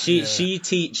 Yeah, she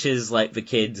teaches like the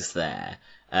kids there,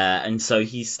 and so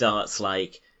he starts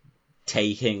like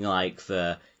taking like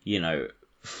the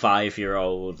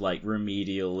 5-year-old like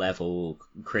remedial level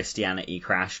Christianity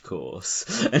crash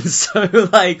course, and so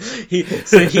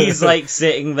he's like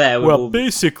sitting there with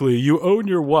basically you own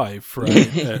your wife,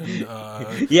 right?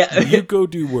 And you go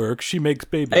do work, she makes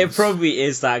babies. It probably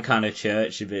is that kind of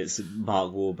church if it's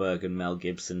Mark Wahlberg and Mel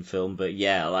Gibson film, but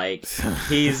yeah, like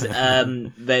he's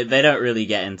they don't really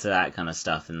get into that kind of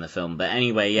stuff in the film, but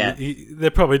anyway, yeah, they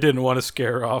probably didn't want to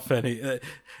scare off any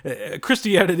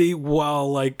Christianity,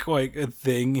 while like quite a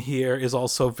thing here, is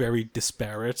also very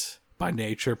disparate by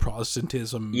nature.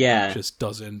 Protestantism just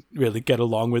doesn't really get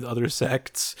along with other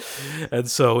sects, and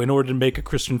so in order to make a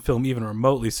Christian film even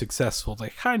remotely successful, they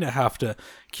kind of have to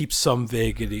keep some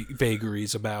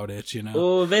vagaries about it, you know.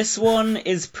 Oh, this one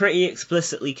is pretty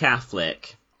explicitly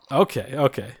Catholic.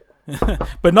 Okay.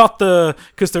 But not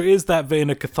because there is that vein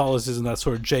of Catholicism, that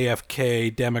sort of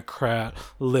JFK, Democrat,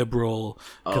 liberal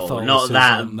Catholicism. Not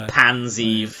that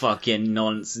pansy fucking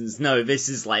nonsense. No, this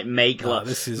is like make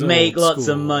lots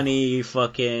of money,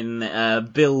 fucking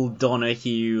Bill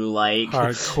Donahue, like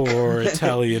hardcore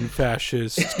Italian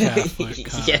fascist Catholic.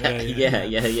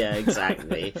 Yeah,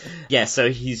 exactly. Yeah,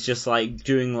 so he's just like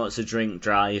doing lots of drink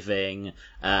driving,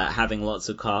 having lots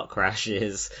of car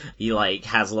crashes. He like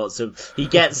has he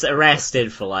gets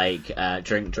arrested for like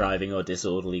drink driving or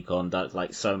disorderly conduct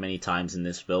like so many times in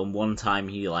this film. One time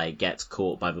he like gets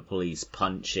caught by the police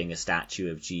punching a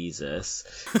statue of Jesus.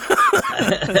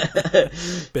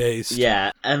 Based.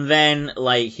 Yeah, and then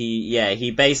like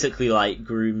he basically like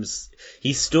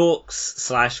he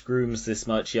stalks/grooms this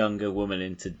much younger woman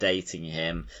into dating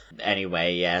him.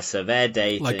 Anyway, yeah, so they're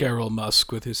dating. Like Errol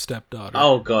Musk with his stepdaughter.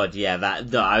 Oh god, yeah,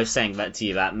 I was saying that to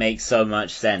you. That makes so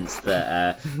much sense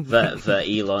that that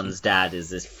Elon's dad is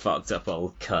this fucked up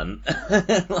old cunt.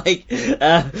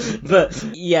 But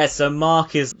yeah, so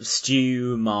Mark is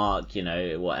Mark,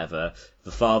 whatever.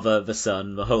 The Father, the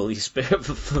Son, the Holy Spirit.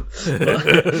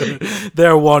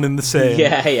 They're one and the same.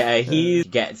 Yeah, he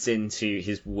gets into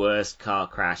his worst car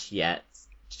crash yet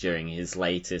during his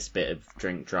latest bit of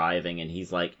drink driving, and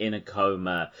he's like in a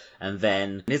coma, and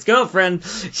then his girlfriend,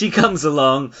 she comes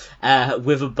along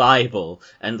with a Bible,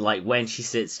 and like when she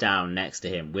sits down next to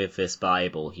him with this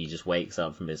Bible, he just wakes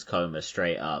up from his coma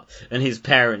straight up, and his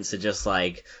parents are just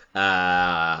like,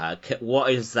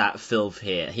 what is that filth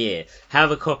here,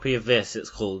 have a copy of this, it's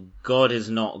called God Is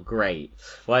Not Great,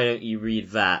 why don't you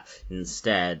read that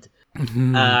instead?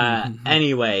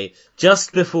 Anyway,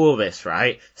 just before this,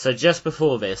 right? So just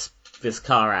before this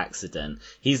car accident,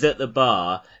 he's at the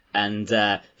bar, and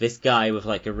this guy with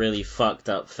like a really fucked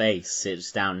up face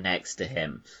sits down next to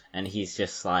him, and he's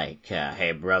just like,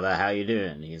 hey brother, how you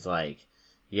doing? He's like,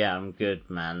 yeah, I'm good,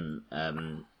 man.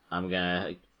 I'm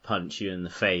gonna punch you in the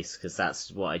face, because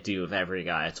that's what I do with every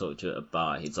guy I talk to at a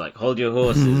bar. He's like, hold your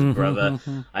horses, brother.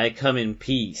 I come in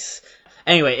peace.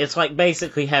 Anyway, it's like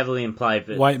basically heavily implied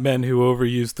that white men who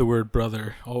overuse the word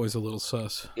brother, always a little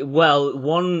sus. Well,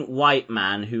 one white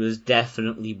man who was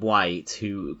definitely white,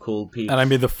 who called people, and I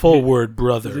mean the full word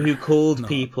brother, who called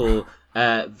people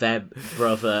their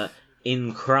brother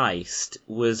in Christ,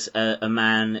 was a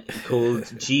man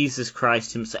called Jesus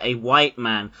Christ himself, a white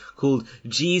man called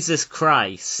Jesus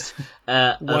Christ.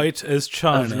 White as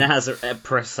China. Of Nazareth,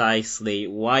 precisely.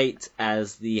 White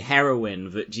as the heroin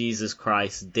that Jesus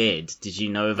Christ did. Did you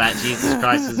know that Jesus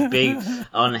Christ was big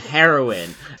on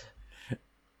heroin?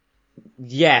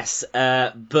 Yes,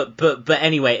 but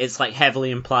anyway, it's like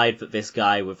heavily implied that this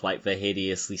guy with like the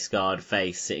hideously scarred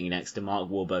face sitting next to Mark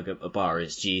Wahlberg at a bar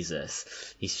is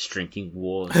Jesus. He's just drinking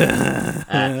water.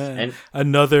 And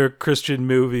another Christian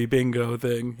movie bingo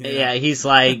thing. Yeah, he's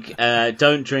like,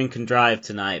 don't drink and drive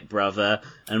tonight, brother.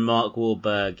 And Mark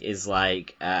Wahlberg is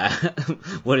like,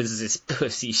 what is this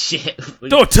pussy shit?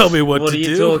 Don't tell me what to do. What are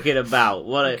you talking about?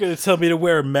 You're going to tell me to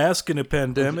wear a mask in a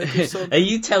pandemic or something? Are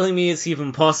you telling me it's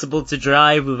even possible to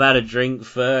drive without a drink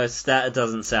first? That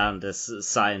doesn't sound as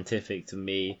scientific to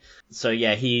me. So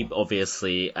yeah, he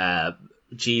obviously,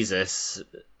 Jesus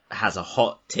has a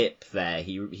hot tip there.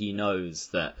 He knows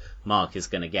that Mark is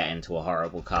going to get into a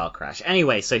horrible car crash.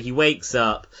 Anyway, so he wakes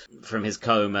up from his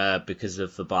coma because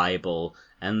of the Bible,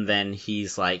 and then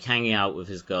he's like hanging out with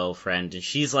his girlfriend, and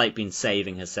she's like been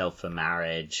saving herself for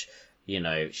marriage. You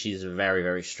know, she's a very,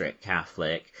 very strict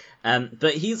Catholic.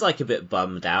 But he's like a bit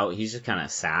bummed out. He's just kind of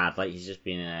sad. Like, he's just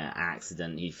been in an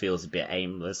accident. He feels a bit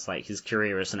aimless. Like, his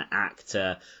career as an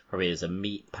actor, probably as a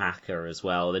meat packer as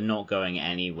well, they're not going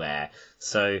anywhere.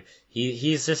 So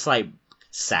he's just like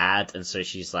sad. And so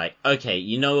she's like, okay,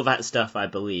 you know that stuff I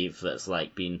believe that's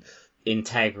like been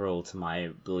integral to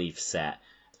my belief set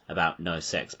about no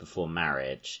sex before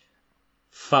marriage.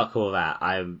 Fuck all that.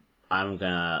 I'm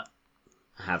gonna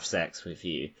have sex with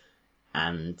you.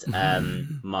 And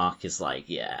Mark is like,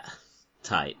 yeah,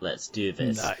 tight, let's do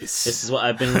this. Nice. This is what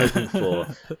I've been looking for.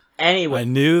 Anyway, I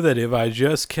knew that if I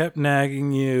just kept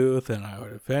nagging you, then I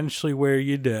would eventually wear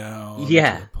you down.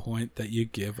 Yeah. To the point that you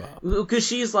give up. Because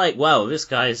she's like, well, this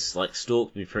guy's like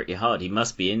stalked me pretty hard. He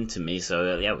must be into me.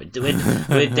 So yeah, we're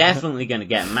definitely going to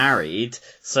get married.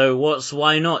 So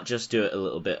why not just do it a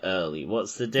little bit early?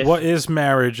 What's the difference? What is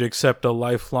marriage except a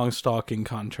lifelong stalking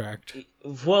contract?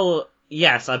 Well,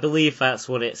 yes, I believe that's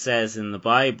what it says in the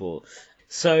Bible.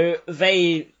 So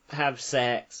they have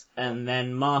sex, and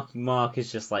then Mark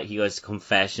is just like, he goes to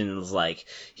confession, and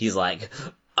he's like,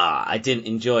 I didn't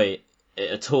enjoy it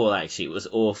at all, actually. It was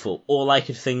awful. All I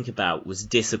could think about was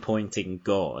disappointing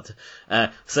God.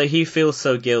 So he feels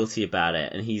so guilty about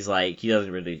it, and he's like, he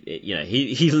doesn't really, you know,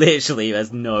 he literally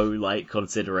has no, like,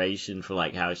 consideration for,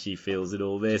 like, how she feels in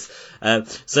all this.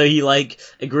 So he, like,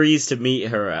 agrees to meet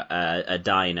her at a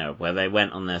diner where they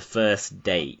went on their first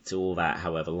date, all that,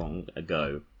 however long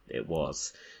ago it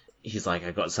was. He's like,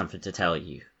 I've got something to tell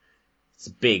you. It's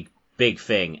a big, big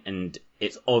thing, and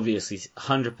it's obviously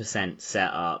 100%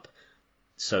 set up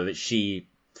so that she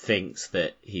thinks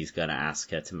that he's going to ask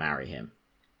her to marry him.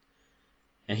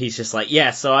 And he's just like,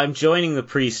 yeah, so I'm joining the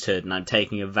priesthood and I'm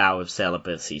taking a vow of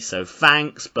celibacy, so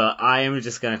thanks, but I am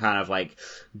just going to kind of, like,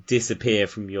 disappear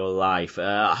from your life.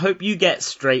 I hope you get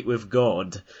straight with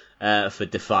God for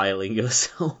defiling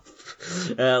yourself.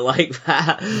 Like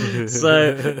that.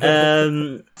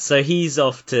 So he's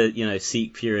off to, you know,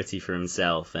 seek purity for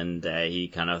himself, and he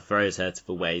kind of throws her to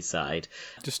the wayside.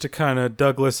 Just a kind of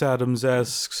Douglas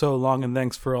Adams-esque, so long and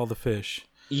thanks for all the fish.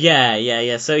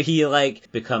 Yeah. So he,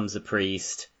 like, becomes a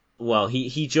priest. Well,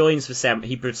 he joins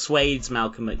he persuades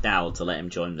Malcolm McDowell to let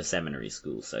him join the seminary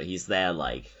school. So he's there,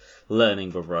 like,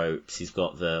 learning the ropes. He's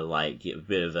got the, like, a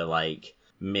bit of a, like,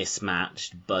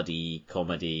 mismatched buddy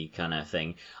comedy kind of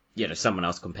thing. someone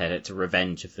else compared it to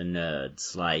Revenge of the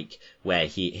Nerds, like, where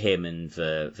him and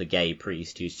the gay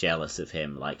priest who's jealous of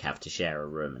him, like, have to share a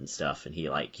room and stuff, and he,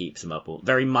 like, keeps him up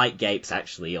very Mike Gapes,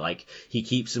 actually, like, he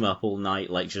keeps him up all night,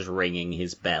 like, just ringing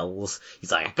his bells.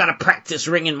 He's like, I gotta practice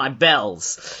ringing my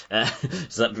bells!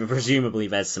 So presumably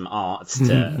there's some art to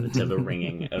the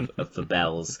ringing of the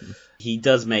bells. He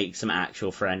does make some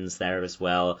actual friends there as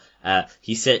well.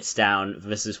 He sits down,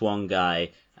 there's this one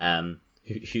guy,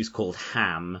 who's called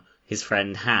Ham, his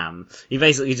friend Ham. He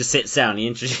basically just sits down, he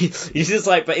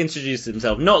introduces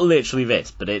himself, not literally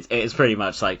this, but it's pretty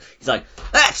much like, he's like,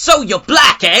 so you're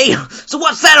black, eh? So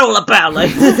what's that all about?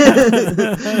 Like,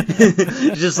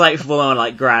 just like full on,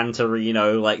 like, Gran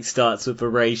Torino, like, starts with the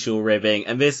racial ribbing,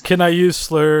 and this... Can I use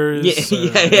slurs?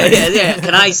 Yeah.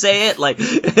 Can I say it? Like,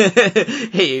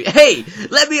 hey,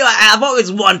 I've always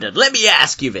wondered, let me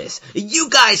ask you this. You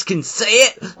guys can say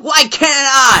it, why can't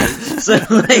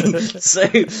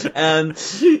I?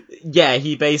 Yeah,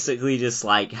 he basically just,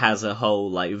 like, has a whole,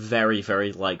 like, very,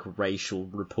 very, like, racial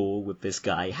rapport with this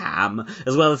guy, Ham,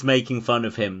 as well as making fun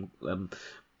of him,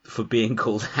 for being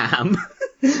called Ham.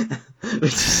 Which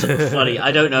is so funny.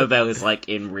 I don't know if that was, like,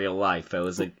 in real life. There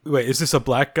was a... Wait, is this a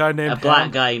black guy named Ham? A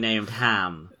black guy named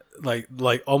Ham. Like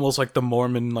almost like the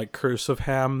Mormon, like, curse of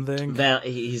Ham thing?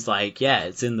 He's like, yeah,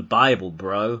 it's in the Bible,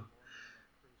 bro.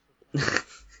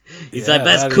 He's like,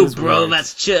 that's cool, bro. Weird.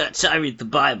 That's church. I read the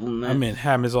Bible, man. I mean,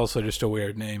 Ham is also just a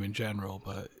weird name in general,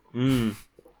 but...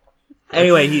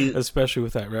 Anyway, especially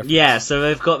with that reference. Yeah, so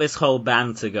they've got this whole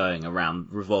banter going around,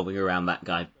 revolving around that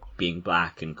guy being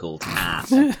black and called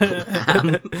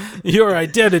Ham. Your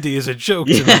identity is a joke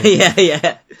to me.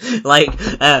 Yeah. Like,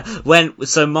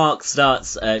 so Mark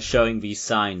starts showing these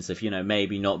signs of,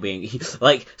 maybe not being...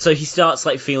 so he starts,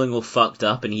 like, feeling all fucked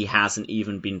up, and he hasn't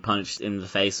even been punched in the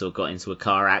face or got into a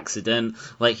car accident.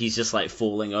 Like, he's just, like,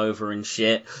 falling over and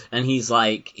shit. And he's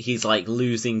like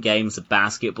losing games of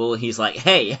basketball. He's like,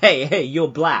 hey, you're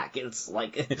black. It's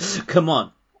like, come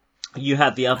on. You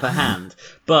had the upper hand.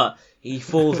 But... he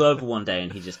falls over one day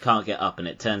and he just can't get up, and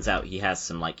it turns out he has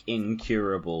some, like,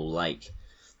 incurable, like,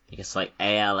 I guess, like,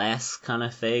 ALS kind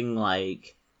of thing,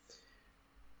 like,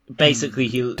 basically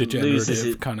he loses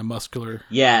his... kind of muscular.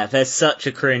 Yeah, there's such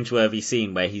a cringeworthy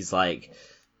scene where he's like,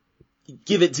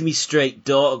 give it to me straight,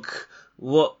 doc,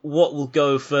 what will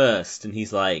go first? And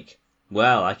he's like,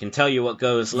 well, I can tell you what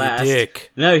goes last. You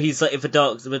dick. No, he's like, if the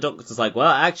doctor's like, well,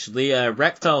 actually,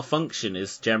 erectile function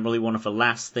is generally one of the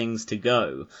last things to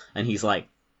go. And he's like,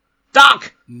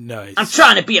 Doc! Nice. I'm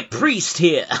trying to be a priest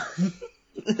here!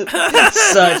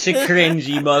 Such a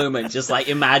cringy moment. Just like,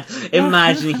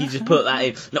 imagine he just put that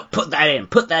in. No, put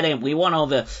that in. We want all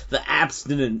the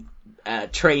abstinent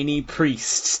trainee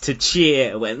priests to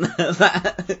cheer when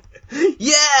that...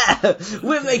 Yeah!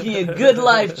 We're making a good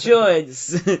life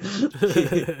choice!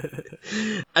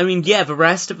 I mean, yeah, the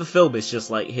rest of the film is just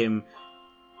like him...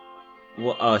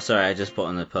 Oh, sorry, I just put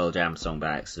on the Pearl Jam song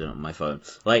by accident on my phone.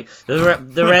 Like,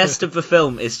 the rest of the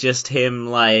film is just him,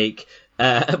 like,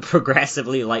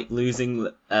 progressively, like, losing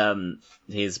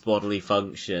his bodily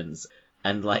functions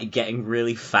and, like, getting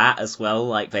really fat as well.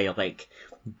 Like, they, like,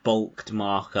 bulked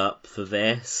Mark up for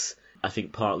this. I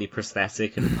think partly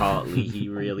prosthetic and partly he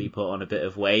really put on a bit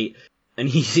of weight. And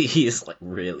he is, like,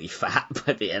 really fat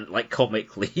by the end, like,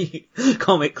 comically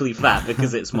fat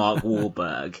because it's Mark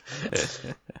Wahlberg.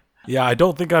 Yeah, I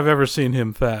don't think I've ever seen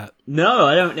him fat. No,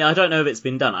 I don't know if it's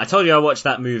been done. I told you I watched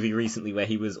that movie recently where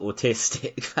he was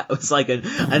autistic. That was like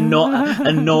a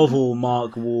novel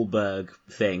Mark Wahlberg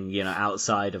thing,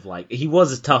 outside of, like, he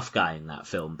was a tough guy in that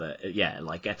film, but yeah,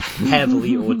 like a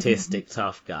heavily autistic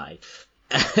tough guy.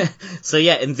 So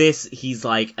yeah, in this, he's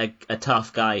like a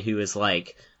tough guy who is,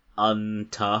 like,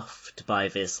 untuffed by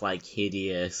this, like,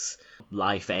 hideous,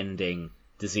 life-ending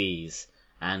disease.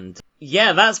 And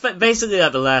yeah, that's basically,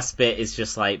 like, the last bit is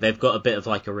just, like, they've got a bit of,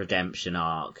 like, a redemption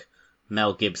arc.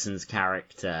 Mel Gibson's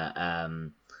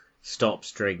character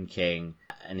stops drinking,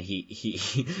 and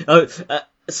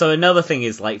so another thing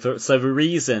is, like, the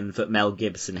reason that Mel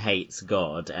Gibson hates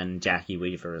God, and Jackie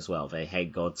Weaver as well, they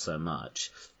hate God so much,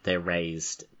 they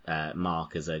raised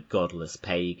Mark as a godless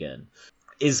pagan,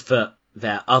 is that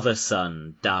their other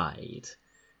son died.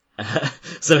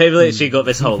 So they've literally got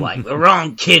this whole, like, the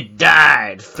wrong kid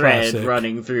died thread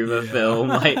running through the film.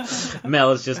 Like,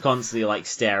 Mel's just constantly, like,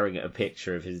 staring at a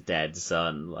picture of his dead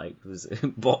son, like,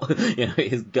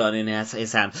 his gun in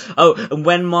his hand. Oh, and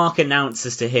when Mark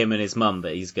announces to him and his mum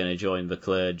that he's gonna join the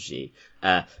clergy,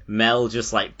 Mel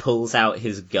just, like, pulls out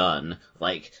his gun,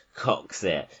 like, cocks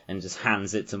it, and just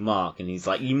hands it to Mark, and he's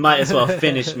like, you might as well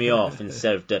finish me off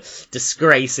instead of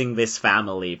disgracing this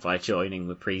family by joining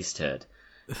the priesthood.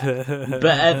 But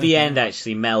at the end,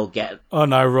 actually, Mel gets...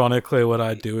 Unironically, what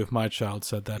I'd do if my child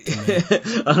said that to me.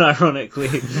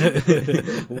 Unironically,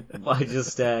 I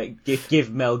just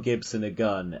give Mel Gibson a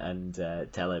gun and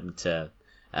tell him to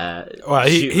well,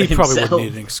 he probably wouldn't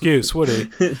need an excuse, would he?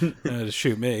 To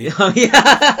shoot me. Oh,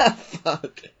 yeah!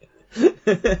 Fuck.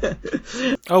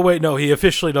 Oh wait, no, he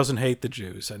officially doesn't hate the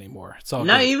Jews anymore. It's all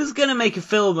no, good. He was gonna make a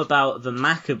film about the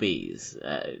Maccabees,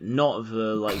 not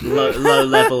the like low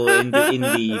level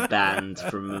indie band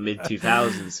from the mid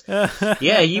 2000s.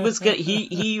 Yeah, he was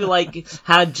he like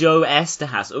had Joe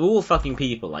Esterhaz of all fucking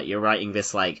people. Like, you're writing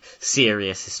this like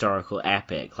serious historical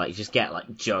epic, like just get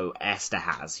like Joe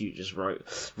Esterhaz, who just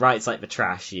writes like the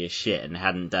trashiest shit and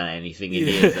hadn't done anything in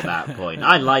years at that point.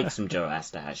 I like some Joe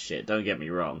Esterhaz shit, don't get me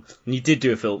wrong. And he did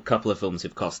do a couple of films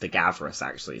with Costa Gavras,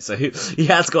 actually, so he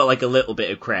has got like a little bit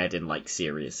of cred in like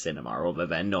serious cinema, although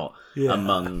they're not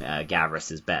among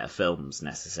Gavras's better films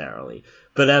necessarily.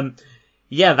 But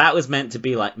yeah, that was meant to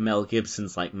be like Mel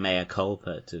Gibson's like mea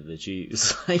culpa to the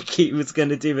Jews. Like, he was going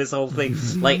to do this whole thing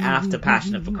like after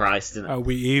Passion of the Christ. And, are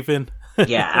we even?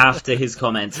 Yeah, after his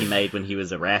comments he made when he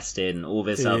was arrested and all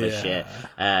this other shit,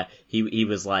 he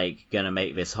was like gonna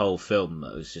make this whole film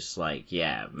that was just like,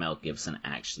 yeah, Mel Gibson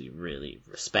actually really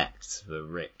respects the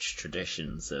rich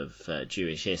traditions of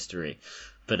Jewish history,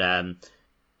 but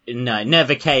no, it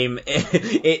never came.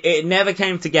 It never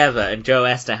came together. And Joe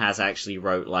Esterhaz actually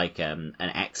wrote like an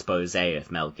expose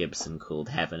of Mel Gibson called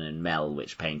Heaven and Mel,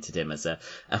 which painted him as a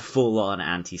full-on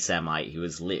anti-Semite who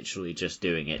was literally just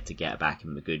doing it to get back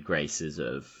in the good graces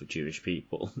of Jewish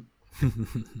people.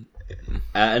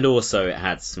 And also it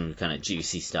had some kind of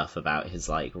juicy stuff about his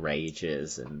like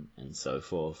rages and so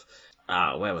forth.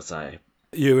 Where was I?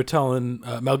 You were telling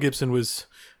Mel Gibson was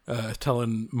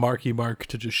telling Marky Mark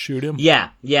to just shoot him.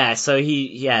 Yeah. So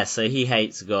he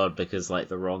hates God because like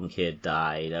the wrong kid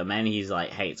died, and then he's like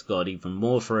hates God even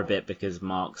more for a bit because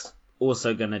Mark's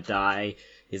also gonna die,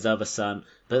 his other son.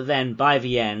 But then by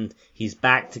the end, he's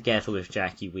back together with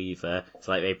Jackie Weaver. It's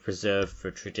like they preserved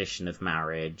the tradition of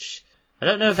marriage. I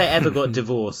don't know if they ever got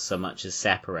divorced so much as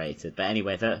separated, but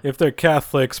anyway, if they're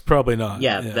Catholics, probably not.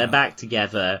 Yeah, they're back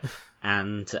together.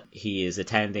 And he is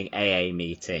attending AA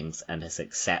meetings and has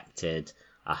accepted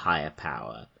a higher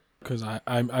power. Because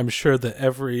I'm sure that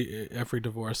every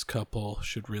divorced couple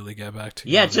should really get back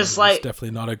together. Yeah, just like... It's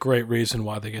definitely not a great reason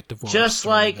why they get divorced. Just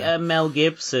like Mel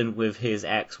Gibson with his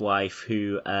ex-wife,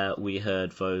 who we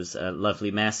heard those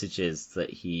lovely messages that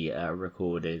he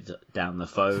recorded down the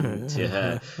phone to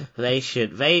her.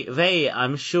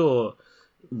 I'm sure...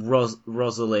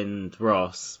 Rosalind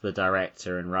Ross, the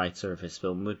director and writer of this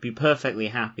film, would be perfectly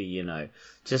happy, you know,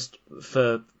 just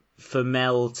for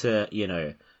Mel to, you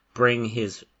know, bring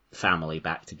his family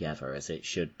back together as it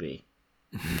should be.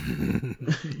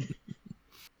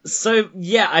 So,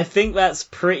 yeah, I think that's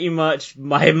pretty much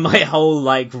my whole,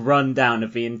 like, rundown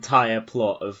of the entire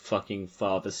plot of fucking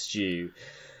Father Stew.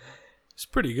 It's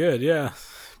pretty good, yeah.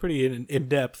 Pretty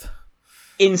in-depth.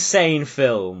 Insane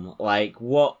film. Like,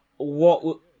 what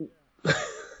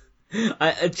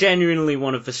genuinely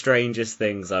one of the strangest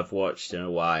things I've watched in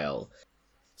a while.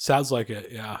 Sounds like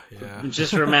it, yeah.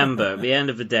 Just remember, at the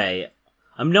end of the day,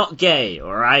 I'm not gay,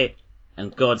 alright?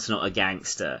 And God's not a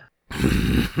gangster.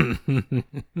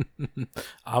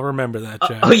 I'll remember that,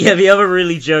 Jack. Oh yeah, the other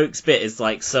really jokes bit is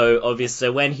like, so obvious,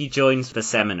 so when he joins the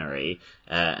seminary,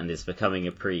 and is becoming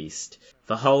a priest,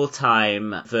 the whole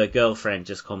time the girlfriend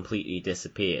just completely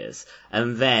disappears.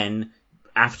 And then,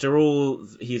 after all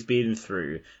he's been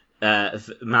through,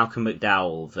 Malcolm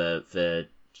McDowell, the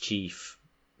chief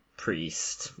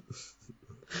priest,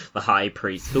 the high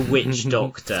priest, the witch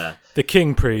doctor, the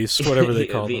king priest, whatever they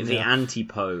call him, the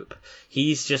anti-pope,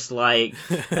 he's just like,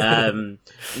 I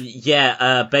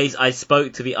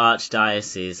spoke to the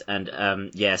archdiocese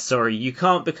and, sorry, you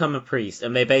can't become a priest.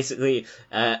 And they basically,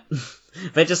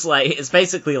 they're just like, it's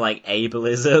basically like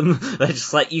ableism. They're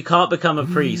just like, you can't become a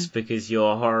priest because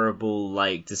your horrible,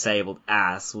 like, disabled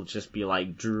ass will just be,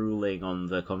 like, drooling on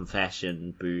the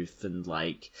confession booth and,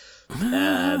 like,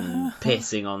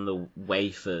 pissing on the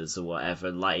wafers or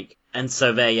whatever, like. And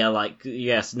so they're like,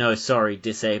 yes, no, sorry,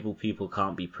 disabled people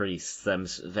can't be priests.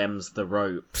 Them's the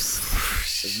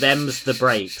ropes. Them's the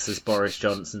breaks, as Boris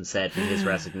Johnson said in his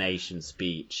resignation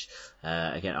speech.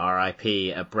 Again,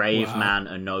 R.I.P., a brave man,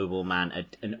 a noble man,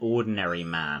 an ordinary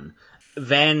man.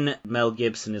 Then Mel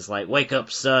Gibson is like, wake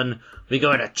up, son, we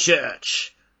go to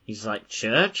church. He's like,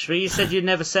 church? Well, you said you'd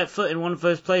never set foot in one of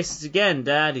those places again,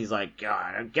 Dad. He's like,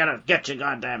 God, get your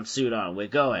goddamn suit on, we're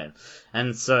going.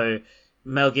 And so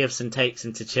Mel Gibson takes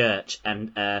him to church,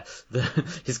 and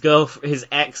his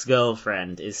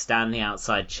ex-girlfriend is standing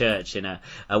outside church in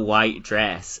a white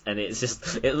dress, and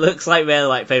it looks like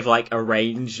they've like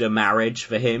arranged a marriage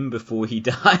for him before he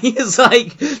dies.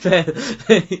 Like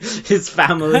his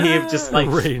family have just like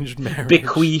arranged marriage.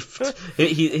 Bequeathed.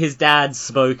 His dad's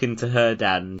spoken to her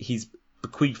dad, and he's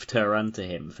bequeathed her unto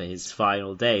him for his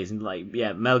final days. And like,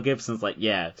 yeah, Mel Gibson's like,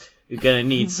 yeah, you're gonna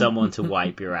need someone to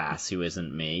wipe your ass who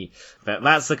isn't me. But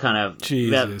that's the kind of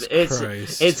Jesus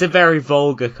Christ. It's a very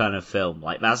vulgar kind of film.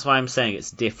 Like, that's why I'm saying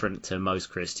it's different to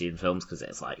most Christian films, because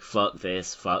it's like fuck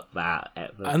this, fuck that,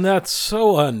 and that's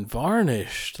so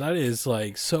unvarnished. That is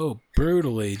like so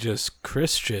brutally just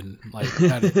Christian. Like,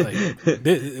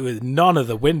 with none of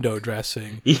the window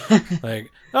dressing. Yeah.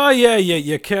 Like, oh yeah,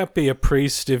 you can't be a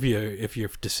priest if you're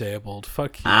disabled.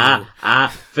 Fuck you.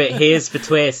 But here's the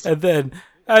twist. And then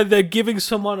they're giving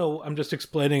someone I'm just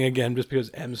explaining again just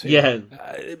because M's here.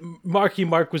 Yeah. Marky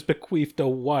Mark was bequeathed a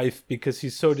wife because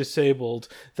he's so disabled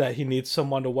that he needs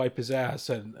someone to wipe his ass,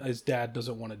 and his dad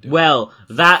doesn't want to do it. Well,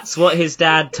 that's what his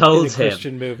dad told him.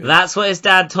 Christian movie. That's what his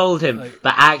dad told him.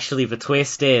 But actually, the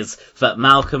twist is that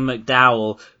Malcolm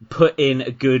McDowell put in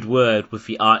a good word with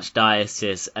the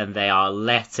Archdiocese, and they are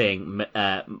letting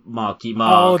Marky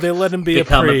Mark they let him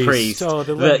become a priest. Oh,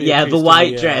 they let him be a priest the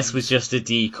white dress was just a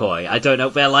decoy. I don't know.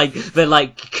 They're like,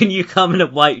 can you come in a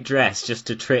white dress just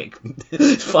to trick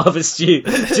Father Stu?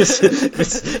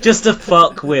 Just to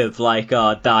fuck with, like,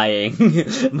 our dying,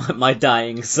 my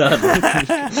dying son.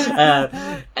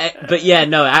 But yeah,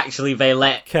 no, actually they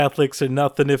let... Catholics are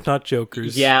nothing if not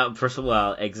jokers. Yeah,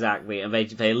 well, exactly. And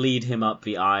they lead him up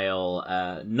the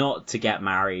aisle, not to get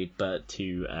married, but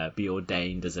to be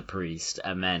ordained as a priest.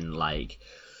 And then, like...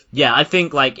 Yeah, I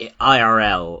think, like,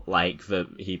 IRL, like,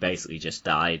 he basically just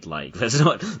died. Like, there's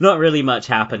not really much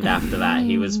happened after that.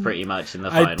 He was pretty much in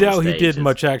the final stages. I doubt he did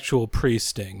much actual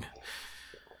priesting.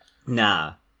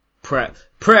 Nah.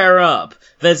 Prayer up.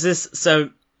 There's this,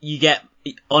 so you get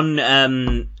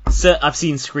on, so I've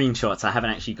seen screenshots. I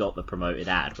haven't actually got the promoted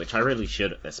ad, which I really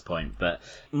should at this point, but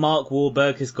Mark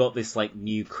Wahlberg has got this, like,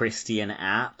 new Christian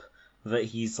app that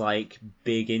he's like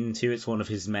big into. It's one of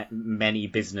his many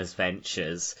business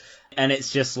ventures, and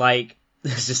it's just like,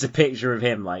 it's just a picture of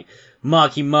him, like,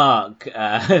 Marky Mark's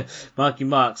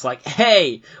like,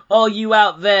 hey, all you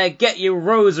out there, get your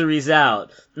rosaries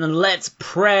out and let's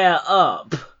prayer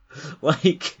up.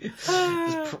 Like,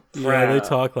 yeah, they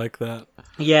talk like that.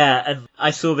 Yeah, and I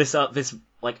saw this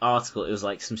like article. It was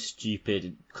like some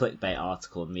stupid clickbait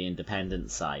article on the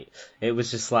Independent site. It was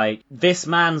just like, this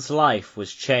man's life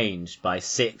was changed by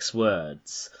 6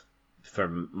 words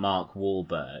from Mark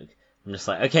Wahlberg. I'm just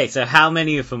like, okay, so how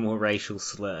many of them were racial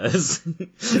slurs?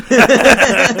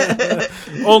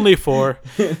 Only 4.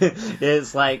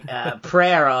 It's like,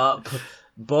 prayer up,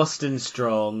 Boston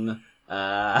strong,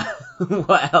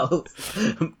 what else?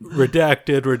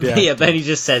 Redacted. Yeah, then he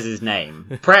just says his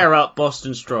name. Prayer up,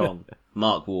 Boston strong.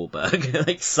 Mark Wahlberg.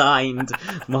 Like, signed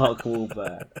Mark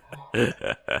Wahlberg.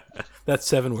 That's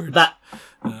 7 words.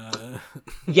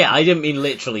 Yeah, I didn't mean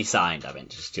literally signed. I mean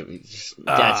just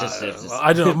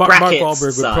I don't know. Mark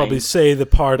Wahlberg would probably say the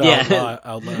part out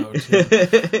loud.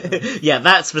 Yeah. Yeah,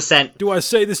 that's the sent. Do I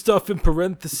say the stuff in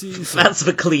parentheses? That's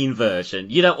the clean version.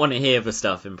 You don't want to hear the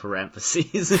stuff in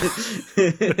parentheses.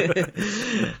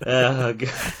 Oh, God.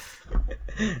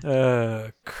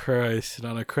 Christ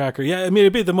on a cracker. Yeah, I mean,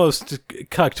 it'd be the most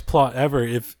cucked plot ever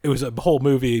if it was a whole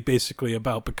movie basically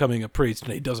about becoming a priest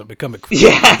and he doesn't become a priest.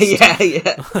 Yeah.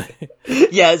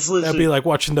 Yeah, it's literally... That'd be like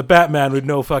watching the Batman with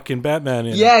no fucking Batman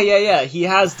in it. Yeah. He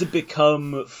has to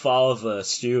become Father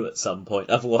Stu at some point,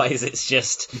 otherwise it's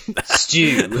just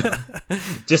Stu.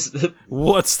 Just...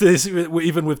 What's this,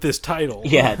 even with this title?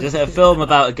 Yeah, just a film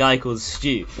about a guy called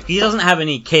Stu. He doesn't have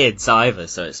any kids either,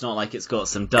 so it's not like it's got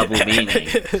some double meaning.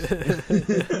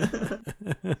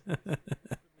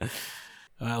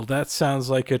 Well, that sounds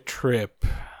like a trip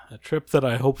that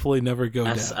I hopefully never go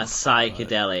down. A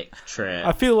psychedelic trip.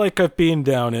 I feel like I've been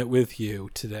down it with you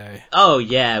today. Oh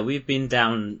yeah, we've been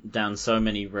down so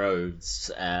many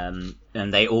roads, and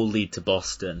they all lead to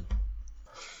Boston.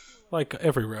 Like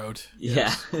every road.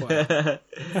 Yeah. Yes,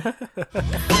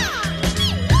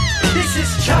 This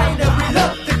is China, we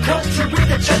love the country with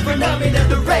the chess phenomenon,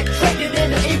 the red dragon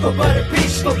and the evil but a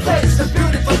peaceful place, the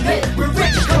beautiful land, we're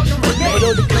rich culture remains.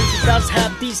 Although the country does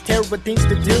have these terrible things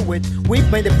to deal with, we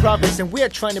made the progress, and we are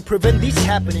trying to prevent this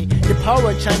happening. The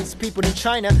power of Chinese people in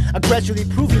China are gradually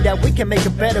proving that we can make a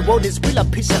better world as we love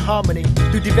peace and harmony.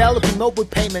 Through developing mobile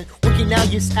payment, we can now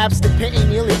use apps to pay in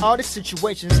nearly all the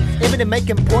situations, even to make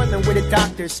an appointment with the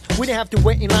doctors. We don't have to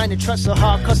wait in line and trust a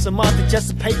hard customer to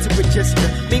just to pay to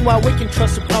register. Meanwhile, we can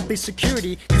trust the public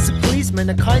security, cause the policemen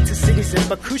are kind to citizens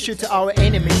but crucial to our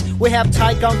enemies. We have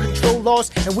tight gun control laws,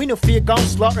 and we don't fear gun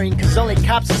slaughtering, cause only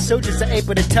cops and soldiers are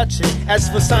able to touch it. As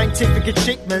for scientific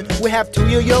achievement, we have Tu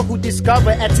Youyou who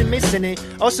discovered atomicity.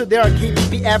 Also there are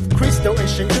KBBF, Crystal, and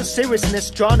Shenzhou Series in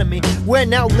astronomy. We're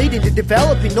now leading the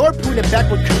developing or putting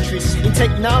backward countries in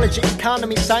technology,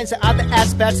 economy, science, and other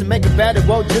aspects to make a better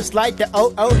world, just like the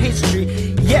old history.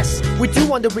 Yes, we do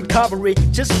want the recovery,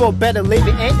 just for better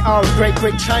living and our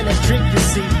great China dream, you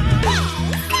see.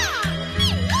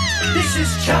 This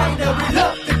is China, we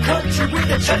love the country with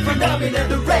the Chen phenomenon,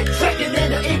 the red dragon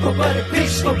and the eagle, but a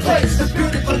peaceful place, the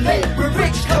beautiful land where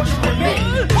rich culture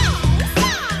remain.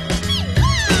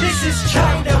 This is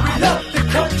China, we love the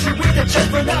country with the Chen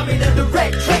phenomenon, the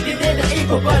red dragon and the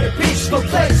eagle, but a peaceful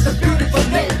place, the beautiful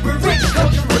land where rich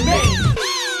culture remain.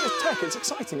 It's tech, it's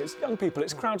exciting, it's young people,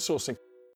 it's crowdsourcing.